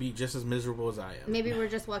want him to be just as miserable as I am. Maybe we're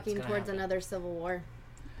just walking towards another civil war.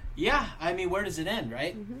 Yeah, I mean, where does it end,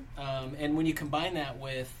 right? Mm-hmm. And when you combine that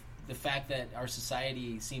with the fact that our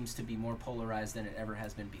society seems to be more polarized than it ever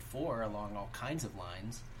has been before along all kinds of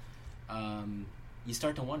lines, you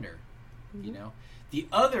start to wonder, you know. The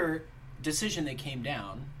other decision that came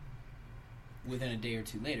down within a day or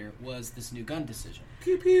two later was this new gun decision.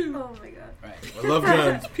 Pew pew. Oh my god. Right. I love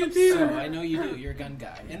guns. Pew pew. So I know you do. You're a gun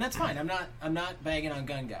guy, and that's fine. I'm not bagging on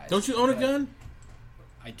gun guys. Don't you own a gun?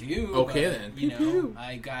 I do. Okay, but, then. You know, Pew, pew.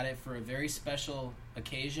 I got it for a very special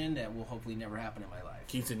occasion that will hopefully never happen in my life.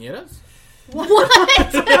 Quinceañeras? What?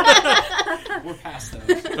 We're past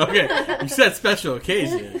those. Okay, you said special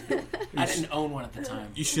occasion. I didn't own one at the time.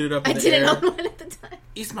 You shoot it up I in the didn't air. own one at the time.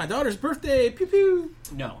 It's my daughter's birthday. Pew pew.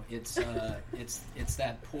 No, it's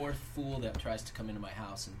that poor fool that tries to come into my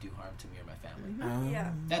house and do harm to me or my family.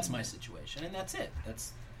 Yeah. That's my situation, and that's it.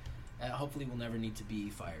 That's hopefully we'll never need to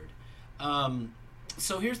be fired.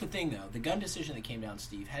 So here's the thing, though. The gun decision that came down,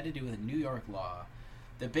 Steve, had to do with a New York law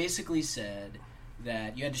that basically said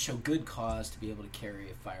that you had to show good cause to be able to carry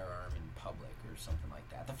a firearm in public or something like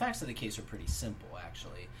that. The facts of the case are pretty simple,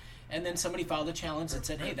 actually. And then somebody filed a challenge that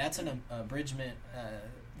said, hey, that's an abridgment,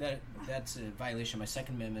 that's a violation of my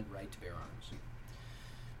Second Amendment right to bear arms.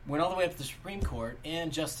 Went all the way up to the Supreme Court,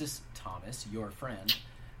 and Justice Thomas, your friend,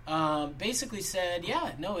 basically said,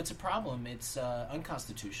 yeah, no, it's a problem. It's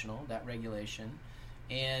unconstitutional, that regulation.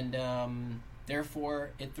 And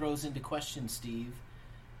therefore, it throws into question, Steve,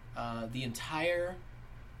 the entire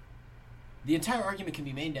argument can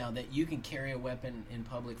be made now that you can carry a weapon in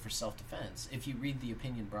public for self-defense if you read the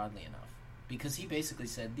opinion broadly enough. Because he basically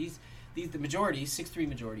said, the majority, 6-3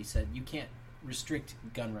 majority, said you can't restrict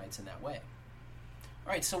gun rights in that way.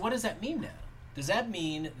 All right, so what does that mean now? Does that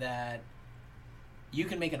mean that you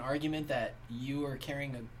can make an argument that you are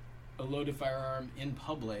carrying a loaded firearm in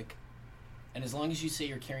public, and as long as you say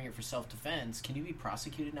you're carrying it for self-defense, can you be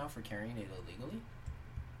prosecuted now for carrying it illegally?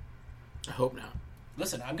 I hope not.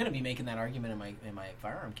 Listen, I'm going to be making that argument in my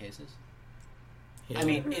firearm cases. Yeah. I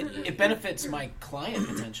mean, it benefits my client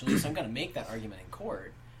potentially, so I'm going to make that argument in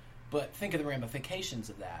court. But think of the ramifications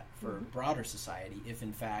of that for broader society if,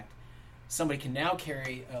 in fact, somebody can now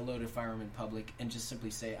carry a loaded firearm in public and just simply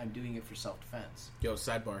say, I'm doing it for self-defense. Yo,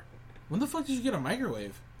 sidebar. When the fuck did you get a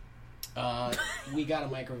microwave? We got a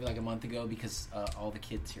microwave like a month ago because all the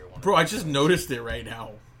kids here want Bro, I just noticed it right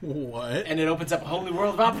now. What? And it opens up a whole new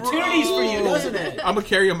world of opportunities for you, doesn't it? I'm gonna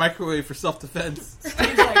carry a microwave for self-defense.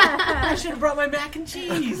 Steve's like, I should have brought my mac and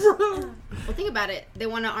cheese. Well, think about it. They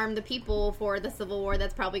want to arm the people for the civil war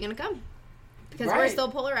that's probably going to come. Because we're Right. so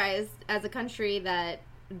polarized as a country that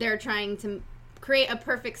they're trying to create a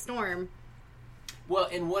perfect storm. Well,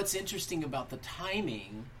 and what's interesting about the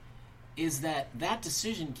timing is that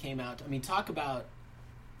decision came out. I mean, talk about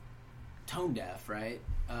tone deaf, right?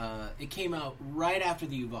 It came out right after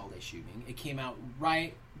the Uvalde shooting. It came out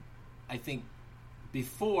right, I think,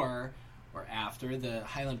 before or after the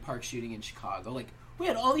Highland Park shooting in Chicago. Like, we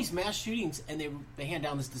had all these mass shootings, and they hand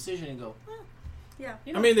down this decision and go, Yeah.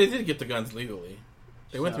 you know, I mean, they did get the guns legally.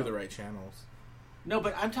 They went So- through the right channels. no,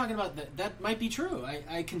 but I'm talking about that might be true.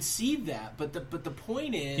 I concede that, but the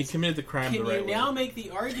point is, He committed the crime can the right you way. now make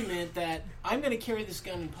the argument that I'm going to carry this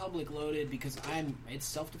gun in public loaded because it's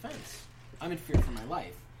self-defense. I'm in fear for my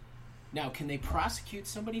life. Now, can they prosecute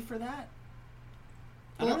somebody for that?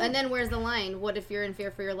 I Well, don't know. and then where's the line? What if you're in fear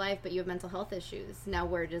for your life, but you have mental health issues? Now,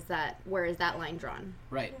 where is that line drawn?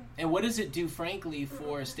 Right. And what does it do, frankly,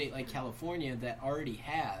 for a state like California that already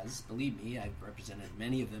has, believe me, I've represented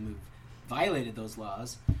many of them who've violated those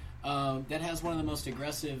laws, that has one of the most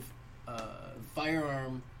aggressive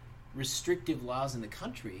firearm restrictive laws in the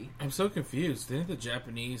country. I'm so confused. Didn't the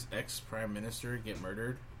Japanese ex-prime minister get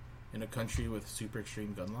murdered in a country with super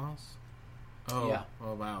extreme gun laws? Oh, Yeah.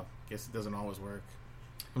 Oh, wow. Guess it doesn't always work.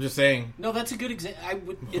 I'm just saying. No, that's a good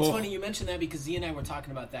example. It's Oh. funny you mentioned that because Z and I were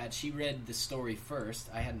talking about that. She read the story first.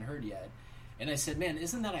 I hadn't heard yet. And I said, man,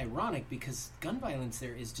 isn't that ironic? Because gun violence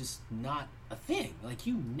there is just not a thing. Like,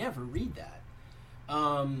 you never read that.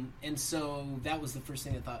 And so that was the first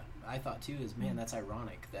thing I thought too is, man, that's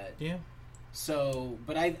ironic. That Yeah. So,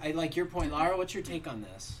 but I like your point. Lara, what's your take on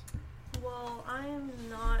this? Well, I am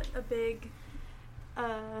not a big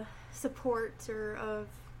supporter of,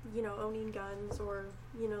 owning guns or,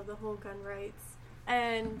 the whole gun rights.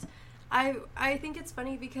 And I think it's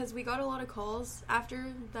funny because we got a lot of calls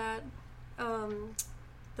after that,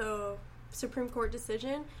 the Supreme Court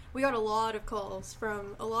decision. We got a lot of calls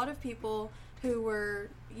from a lot of people who were,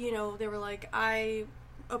 they were like, I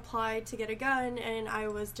applied to get a gun and I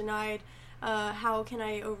was denied. How can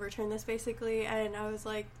I overturn this, basically? And I was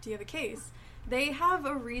like, do you have a case? They have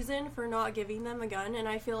a reason for not giving them a gun, and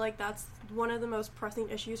I feel like that's one of the most pressing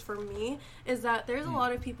issues for me, is that there's a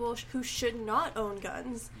lot of people who should not own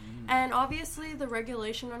guns. And obviously the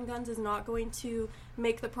regulation on guns is not going to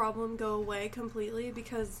make the problem go away completely,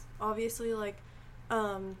 because obviously,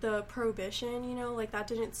 the prohibition, that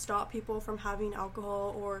didn't stop people from having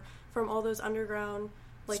alcohol or from all those underground,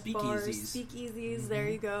 bars, speakeasies, there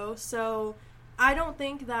you go. So I don't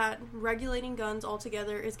think that regulating guns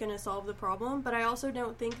altogether is going to solve the problem, but I also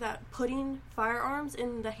don't think that putting firearms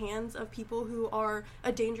in the hands of people who are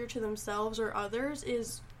a danger to themselves or others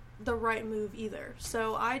is the right move either.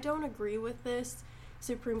 So I don't agree with this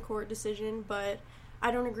Supreme Court decision, but I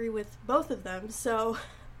don't agree with both of them. So,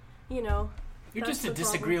 You're that's just a the problem.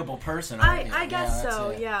 disagreeable person, aren't you? I guess that's so,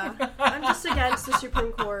 it. yeah. I'm just against the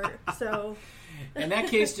Supreme Court, so... And that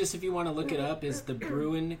case, just if you want to look it up, is the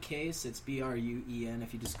Bruen case. It's Bruen.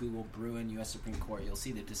 If you just Google Bruen, U.S. Supreme Court, you'll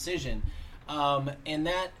see the decision. And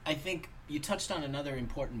that, I think, you touched on another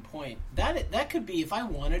important point. That could be, if I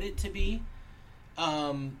wanted it to be,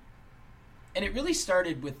 and it really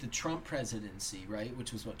started with the Trump presidency, right?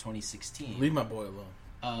 Which was, 2016? Leave my boy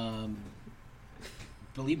alone.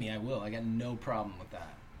 Believe me, I will. I got no problem with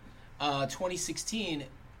that. 2016,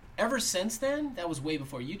 ever since then, that was way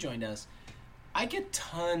before you joined us, I get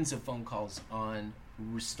tons of phone calls on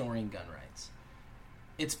restoring gun rights.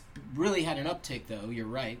 It's really had an uptick, though, you're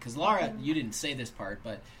right, because Lara, you didn't say this part,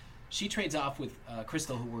 but she trades off with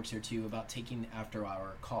Crystal, who works here too, about taking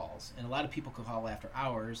after-hour calls. And a lot of people who call after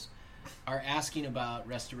hours are asking about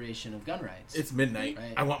restoration of gun rights. It's midnight.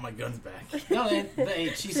 Right. I want my guns back. No,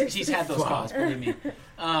 she's had those calls, believe me.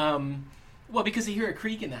 Well, because they hear a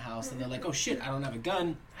creak in the house, and they're like, oh, shit, I don't have a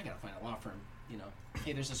gun. I got to find a law firm,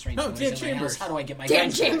 Hey, there's a strange No, noise Dan in my Chambers. house. How do I get my Dan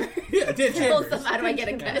guns Chambers. back? Yeah, Dan Chambers. How do I get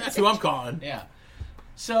a gun? That's who I'm calling. Yeah.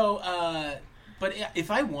 So, But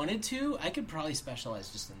if I wanted to, I could probably specialize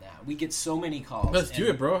just in that. We get so many calls. Let's do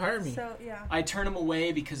it, bro. Hire me. So yeah. I turn them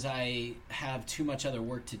away because I have too much other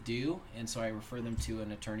work to do, and so I refer them to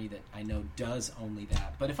an attorney that I know does only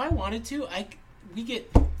that. But if I wanted to, we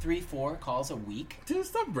get 3-4 calls a week. Dude,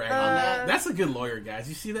 stop bragging on that. That's a good lawyer, guys.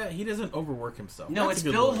 You see that? He doesn't overwork himself. No, That's it's a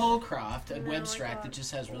good Bill lawyer. Holcroft at Oh my Webstract God. that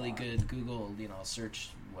just has really good Google, search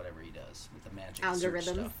whatever he does with the magic search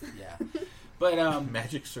Algorithms. stuff. Yeah, but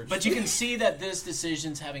Magic search. But you can see that this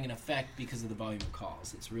decision's having an effect because of the volume of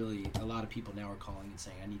calls. It's really a lot of people now are calling and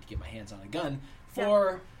saying, "I need to get my hands on a gun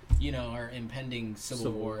for our impending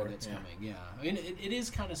civil war that's coming." Yeah, I mean it is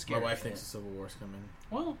kind of scary. My wife thinks the Civil War's coming.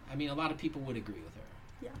 Well, I mean, a lot of people would agree with her.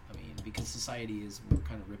 Yeah. I mean, because society we're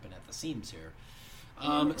kind of ripping at the seams here.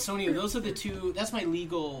 Sonia, those are the two. That's my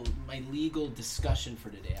legal discussion for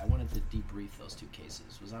today. I wanted to debrief those two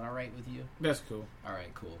cases. Was that all right with you? That's cool. All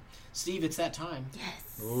right, cool. Steve, it's that time.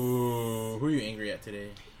 Yes. Ooh, who are you angry at today?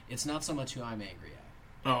 It's not so much who I'm angry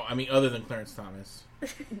at. Oh, I mean, other than Clarence Thomas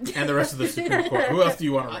and the rest of the Supreme Court. Who else do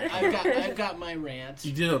you want to rant? I've got my rant.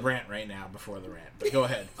 You did a rant right now before the rant, but go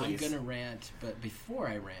ahead, I'm please. going to rant, but before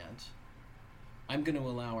I rant, I'm going to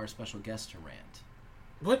allow our special guest to rant.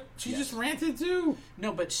 What? She Yes. just ranted too.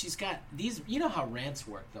 No, but she's got these. You know how rants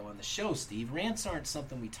work, though, on the show, Steve. Rants aren't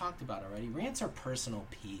something we talked about already. Rants are personal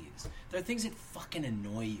peeves. They're things that fucking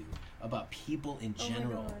annoy you about people in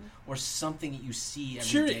general, God. or something that you see every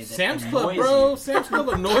Sure, day that Sam's annoys Club, bro. you. Sam's Club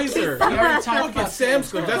annoys her. We already talked Fucking about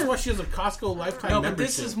Sam's Club. Club. That's why she has a Costco lifetime No, membership. but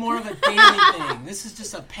this is more of a daily thing. This is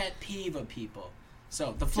just a pet peeve of people.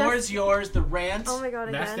 So the floor is yours. The rant. Oh my god,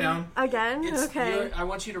 again. Mask down. Again? It's Okay. I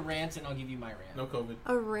want you to rant, and I'll give you my rant. No COVID.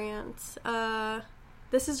 A rant.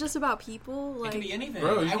 This is just about people. It Like, can be anything.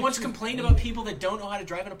 Bro, you I can once choose- complained about people that don't know how to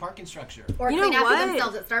drive in a parking structure. Or You clean know after what?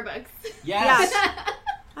 themselves at Starbucks. Yes.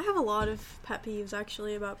 I have a lot of pet peeves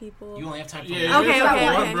actually about people. You only have time for Yeah, one. you Okay, only okay,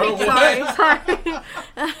 have okay. one, bro.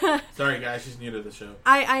 Sorry. Sorry, guys. She's new to the show.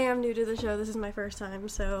 I am new to the show. This is my first time,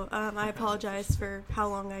 so I apologize for how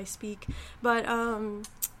long I speak. But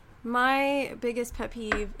my biggest pet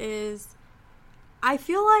peeve is I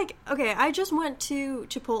feel like, okay, I just went to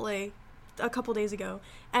Chipotle a couple days ago,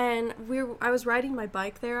 and I was riding my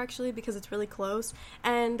bike there actually because it's really close,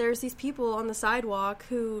 and there's these people on the sidewalk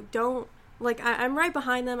who don't, like, I'm right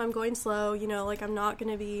behind them, I'm going slow, like, I'm not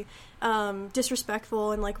gonna be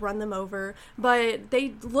disrespectful and, like, run them over, but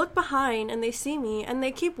they look behind and they see me and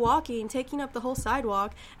they keep walking, taking up the whole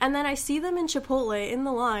sidewalk, and then I see them in Chipotle in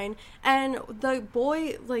the line, and the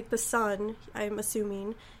boy, like, the son, I'm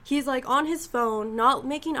assuming, he's, like, on his phone, not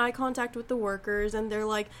making eye contact with the workers, and they're,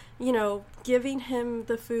 like, giving him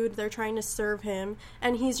the food they're trying to serve him,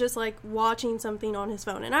 and he's just, like, watching something on his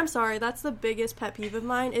phone. And I'm sorry, that's the biggest pet peeve of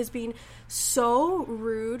mine, is being so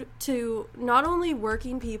rude to not only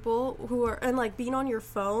working people who are, and, like, being on your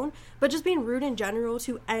phone, but just being rude in general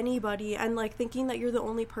to anybody, and, like, thinking that you're the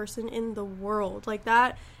only person in the world. Like,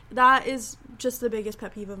 that is just the biggest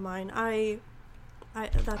pet peeve of mine.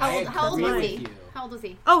 That's How old agree was with he? you. How old was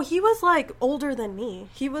he? Oh, he was, like, older than me.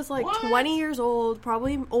 He was, like, What? 20 years old,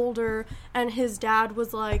 probably older, and his dad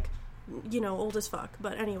was, like, old as fuck.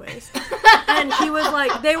 But anyways. And he was,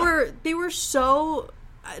 like, they were so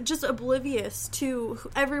just oblivious to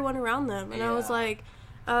everyone around them. And I was Yeah. like,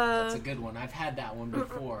 That's a good one. I've had that one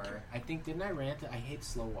before. I think, didn't I rant? I hate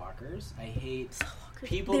slow walkers. I hate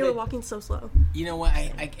people they were that, walking so slow. you know what,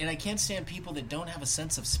 I can't stand people that don't have a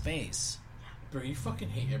sense of space. Bro, you fucking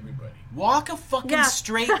hate everybody. Walk a fucking Yeah.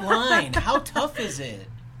 straight line. How tough is it?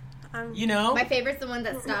 My favorite's the one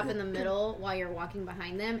that stop in the middle while you're walking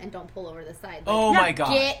behind them and don't pull over the side. Like, Oh my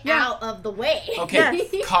god. get out of the way. Okay,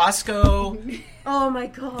 Costco. Oh my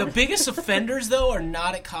god. The biggest offenders, though, are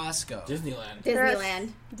not at Costco. Disneyland.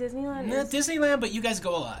 Disneyland. Disneyland No, is... Disneyland, but you guys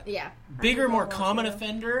go a lot. Yeah. Bigger, more go a lot, common too.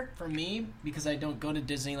 offender for me, because I don't go to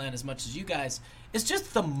Disneyland as much as you guys, is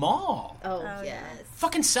just the mall. Oh, yeah. yes.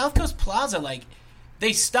 Fucking South Coast Plaza, like,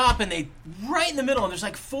 they stop and they, right in the middle, and there's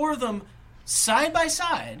like 4 of them side by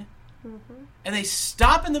side, and they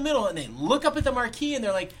stop in the middle and they look up at the marquee and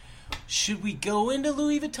they're like, should we go into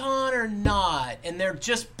Louis Vuitton or not? And they're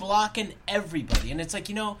just blocking everybody. And it's like,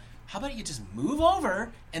 how about you just move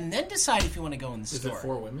over and then decide if you want to go in the Is store? it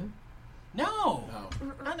for women? No, Oh.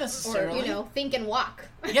 not Or, necessarily. think and walk.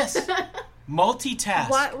 Yes, multitask.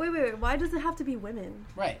 Why, wait. Why does it have to be women?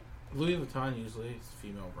 Right. Louis Vuitton usually is a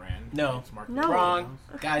female brand. No. It's marketed No. for Wrong.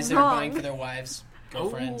 females. Guys that are Wrong. buying for their wives,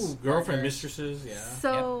 girlfriends, Oh, girlfriend, partners. mistresses, yeah.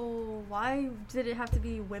 So why did it have to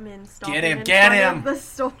be women stopping Get him, in get front him. of the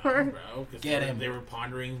store? Bro, 'cause Get him. they were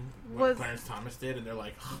pondering what Was- Clarence Thomas did, and they're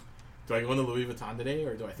like, Do I go into Louis Vuitton today,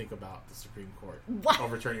 or do I think about the Supreme Court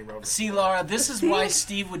overturning Roe v. See, Laura, this is why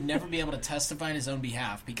Steve would never be able to testify in his own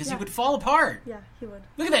behalf, because he would fall apart. Yeah, he would.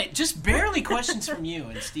 Look at that. Just barely questions from you,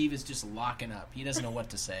 and Steve is just locking up. He doesn't know what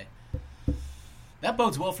to say. That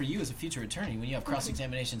bodes well for you as a future attorney when you have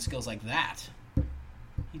cross-examination skills like that.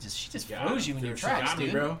 She just froze you in your tracks,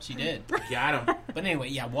 dude. Bro. She did. Got him. But anyway,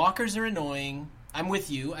 yeah, walkers are annoying. I'm with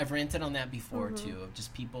you. I've ranted on that before, too, of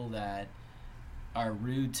just people that are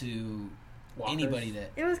rude to anybody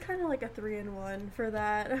that... It was kind of like a 3-in-1 for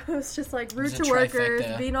that. It was just like rude was a to workers,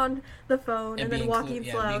 trifecta. being on the phone, and then walking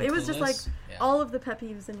slow. being It was just like clueless. Yeah. all of the pet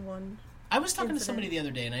peeves in one. I was talking to incident. somebody the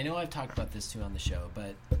other day, and I know I've talked about this, too, on the show,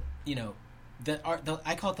 but, you know,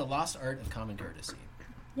 I call it the lost art of common courtesy.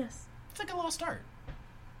 Yes. It's like a lost art.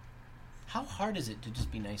 How hard is it to just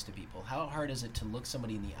be nice to people? How hard is it to look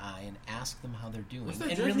somebody in the eye and ask them how they're doing What's that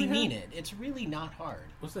and judge really we had? mean it? It's really not hard.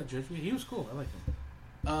 What's that judge? He was cool. I like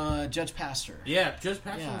him. Judge Pastor. Yeah, Judge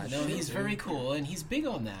Pastor. Yeah, was no, shit, he's dude. very cool, and he's big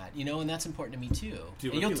on that, you know, and that's important to me too.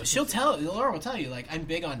 Dude, And what do you she'll listen tell, Laura will tell you, like, I'm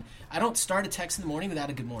big on, I don't start a text in the morning without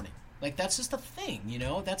a good morning. Like, that's just a thing, you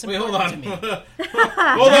know? That's Wait, important hold on. to me.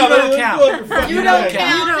 Hold on. don't count. You don't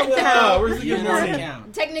count. Where's the You good don't morning?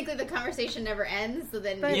 count. Technically, the conversation never ends, so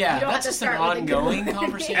then you Yeah, don't have that's to just an start with a good ongoing morning.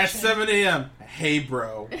 conversation. At 7 a.m. Hey,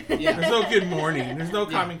 bro. Yeah. There's no good morning. There's no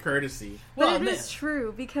common courtesy. But Well, it man. is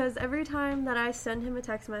true, because every time that I send him a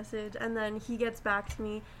text message and then he gets back to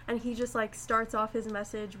me and he just like starts off his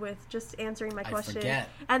message with just answering my question. forget.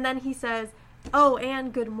 And then he says, "Oh,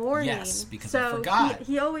 and good morning." Yes, because so I forgot.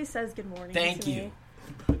 He always says good morning. Thank to you.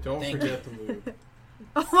 me. Don't Thank forget the move.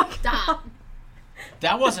 Oh my god. Stop.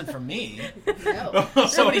 That wasn't from me. No.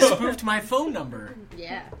 Somebody spoofed my phone number.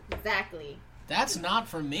 Yeah, exactly. That's not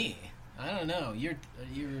from me. I don't know. You're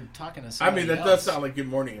talking to I somebody mean, that else. does sound like good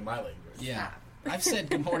morning in my language. Yeah. I've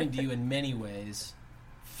said good morning to you in many ways.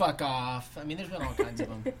 Fuck off. I mean, there's been all kinds of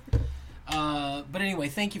them. But anyway,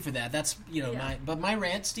 thank you for that. That's, you know, my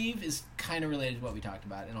rant, Steve, is kind of related to what we talked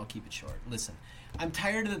about, and I'll keep it short. Listen, I'm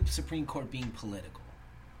tired of the Supreme Court being political.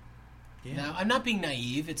 Yeah. Now, I'm not being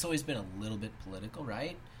naive. It's always been a little bit political,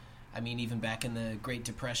 right? I mean, even back in the Great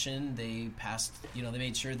Depression, they passed, you know, they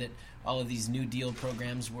made sure that all of these New Deal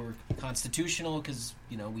programs were constitutional because,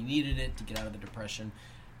 you know, we needed it to get out of the Depression.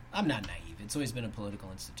 I'm not naive. It's always been a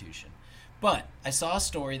political institution. But I saw a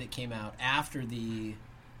story that came out after the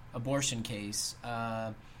abortion case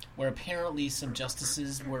where apparently some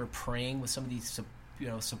justices were praying with some of these, you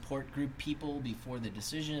know, support group people before the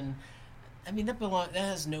decision. I mean, that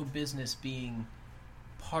has no business being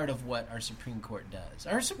part of what our Supreme Court does.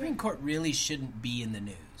 Our Supreme Court really shouldn't be in the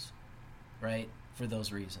news, right, for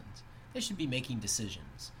those reasons. They should be making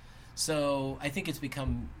decisions. So I think it's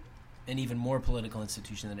become an even more political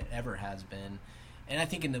institution than it ever has been. And I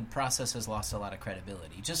think in the process has lost a lot of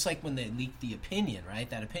credibility. Just like when they leaked the opinion, right?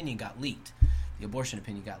 That opinion got leaked. The abortion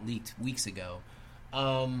opinion got leaked weeks ago.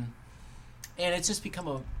 And it's just become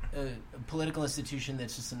a political institution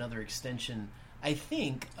that's just another extension, I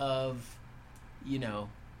think, of, you know,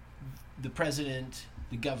 the president,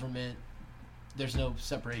 the government. There's no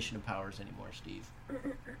separation of powers anymore, Steve.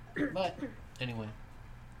 But anyway,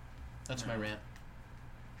 that's my rant.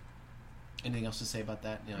 Anything else to say about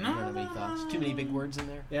that? You know, you don't have any thoughts? Too many big words in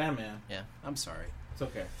there? Yeah, man. Yeah, I'm sorry. It's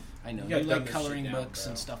okay. I know. You You gotta like dumb this coloring shit down, books bro.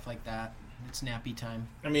 and stuff like that. It's nappy time.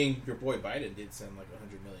 I mean, your boy Biden did send like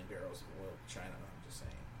 100 million barrels of oil to China. I'm just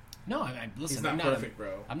saying. No, listen. He's not I'm perfect,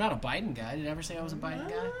 bro. I'm not a Biden guy. Did I ever say I was a Biden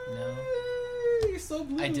guy? No, You're so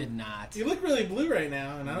blue. I did not. You look really blue right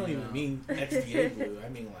now, and I don't No. even mean XDA blue. I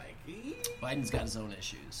mean like. Biden's got his own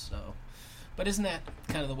issues, so. But isn't that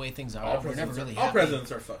kind of the way things are? All We're never presidents, really all happy.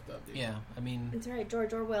 presidents are fucked up, dude. Yeah, I mean, That's right.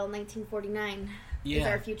 George Orwell, 1949 is Yeah.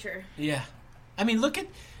 our future. yeah. I mean, look at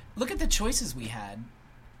the choices we had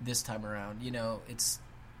this time around. You know, it's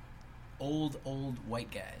old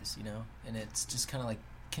white guys. You know, and it's just kind of like,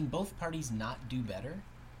 can both parties not do better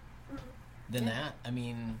than that? I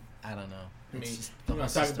mean, I don't know. I mean, It's just I'm the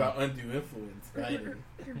not whole talking system. about undue influence, right?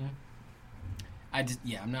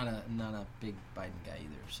 I'm not a big Biden guy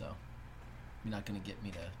either, so you're not going to get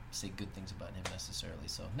me to say good things about him necessarily.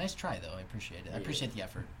 So nice try, though. I appreciate it. I appreciate the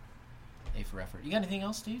effort. A for effort. You got anything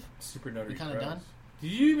else, Steve? Super Notary We kinda Pros. done?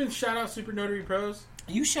 Did you even shout out Super Notary Pros?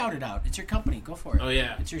 You shout it out. It's your company. Go for it. Oh,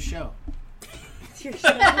 yeah. It's your show.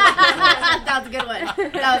 That was a good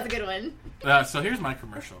one. That was a good one. So here's my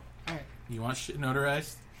commercial. All right. You want shit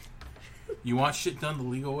notarized? You want shit done the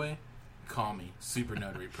legal way? Call me.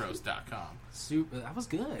 supernotarypros.com. That was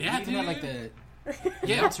good. Yeah, you even had like dude.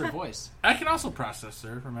 the announcer voice. I can also process,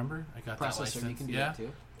 sir. Remember? I got that Processor, license. you can do yeah. that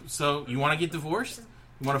too. So, you want to get divorced?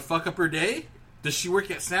 You want to fuck up her day? Does she work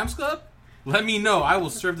at Sam's Club? let me know. I will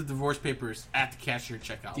serve the divorce papers at the cashier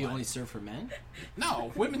checkout Do you line. only serve for men?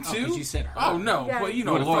 No, women Oh, too. 'cause you said her. Oh no, Yeah. well, you You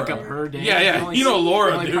know wanna Laura. fuck up her day? Yeah, only- you know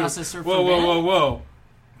Laura, only dude. process her for Whoa, men? whoa.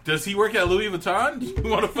 Does he work at Louis Vuitton? You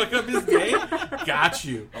want to fuck up his day? Got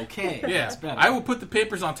you. Okay, Yeah, that's better. I will put the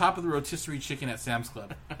papers on top of the rotisserie chicken at Sam's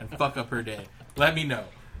Club and fuck up her day. Let me know.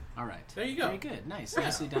 All right. There you go. Very good. Nice.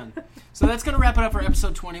 Nicely done. So that's going to wrap it up for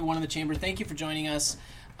episode 21 of The Chamber. Thank you for joining us.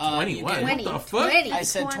 21? 20. What the fuck? 20. I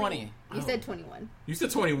said 20. You said 21. You said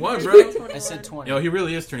 21, bro. I said 20. Yo, he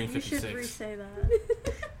really is turning You should 56. re-say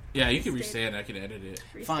that. Yeah, you can re-say it. I can edit it.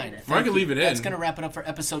 Fine. it. Or I can leave it in. That's going to wrap it up for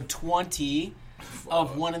episode 20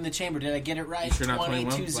 of One in the Chamber. Did I get it right? You sure not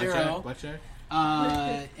 21? 20. Blackjack?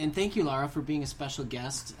 And thank you, Lara, for being a special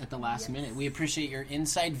guest at the last minute. We appreciate your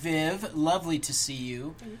insight, Viv. Lovely to see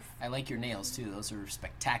you. Thanks. I like your nails, too. Those are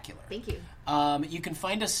spectacular. Thank you. You can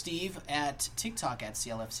find us, Steve, at TikTok at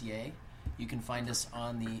CLFCA. You can find us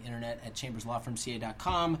on the internet at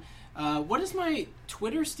chamberslawfirmca.com. What is my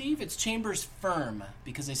Twitter, Steve? It's Chambers Firm,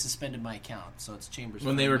 because they suspended my account. So it's Chambers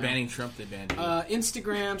When Firm they were now. banning Trump, they banned you.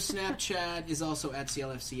 Instagram, Snapchat is also at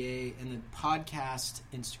CLFCA, and the podcast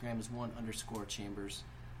Instagram is _Chambers.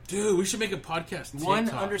 Dude, we should make a podcast.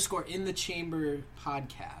 _, in the chamber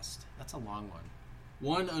podcast. That's a long one.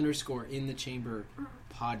 _ in the chamber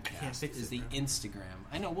podcast fix is it, the bro. Instagram.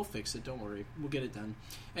 I know, we'll fix it. Don't worry. We'll get it done.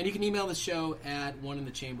 And you can email the show at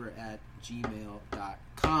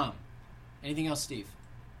oneinthechamber@gmail.com. Anything else, Steve?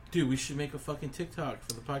 Dude, we should make a fucking TikTok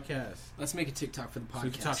for the podcast. Let's make a TikTok for the podcast. So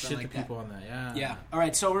we can talk I shit like to people on that. Yeah. Yeah. All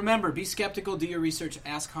right. So remember, be skeptical, do your research,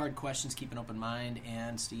 ask hard questions, keep an open mind,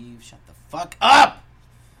 and Steve, shut the fuck up.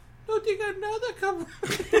 No, diga nada, cabrón.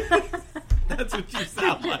 That's what you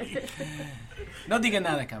sound like. No diga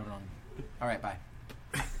nada, cabrón. All right. Bye.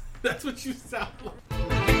 That's what you sound like.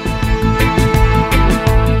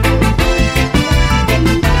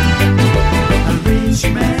 A rich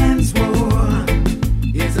man's war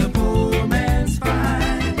is a poor man's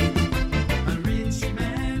fight. A rich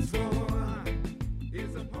man's war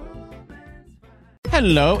is a poor man's fight.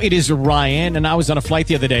 Hello, it is Ryan, and I was on a flight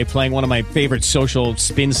the other day playing one of my favorite social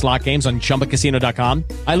spin slot games on ChumbaCasino.com.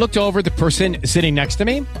 I looked over at the person sitting next to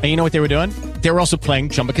me, and you know what they were doing? They were also playing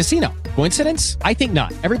Chumba Casino. Coincidence? I think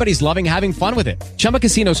not. Everybody's loving having fun with it. Chumba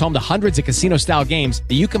Casino is home to hundreds of casino-style games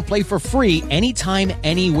that you can play for free anytime,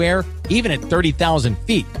 anywhere, even at 30,000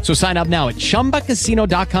 feet. So sign up now at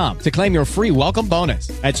ChumbaCasino.com to claim your free welcome bonus.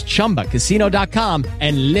 That's ChumbaCasino.com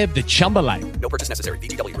and live the Chumba life. No purchase necessary.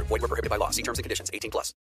 VGW Group. Void where prohibited by law. See terms and conditions. 18+.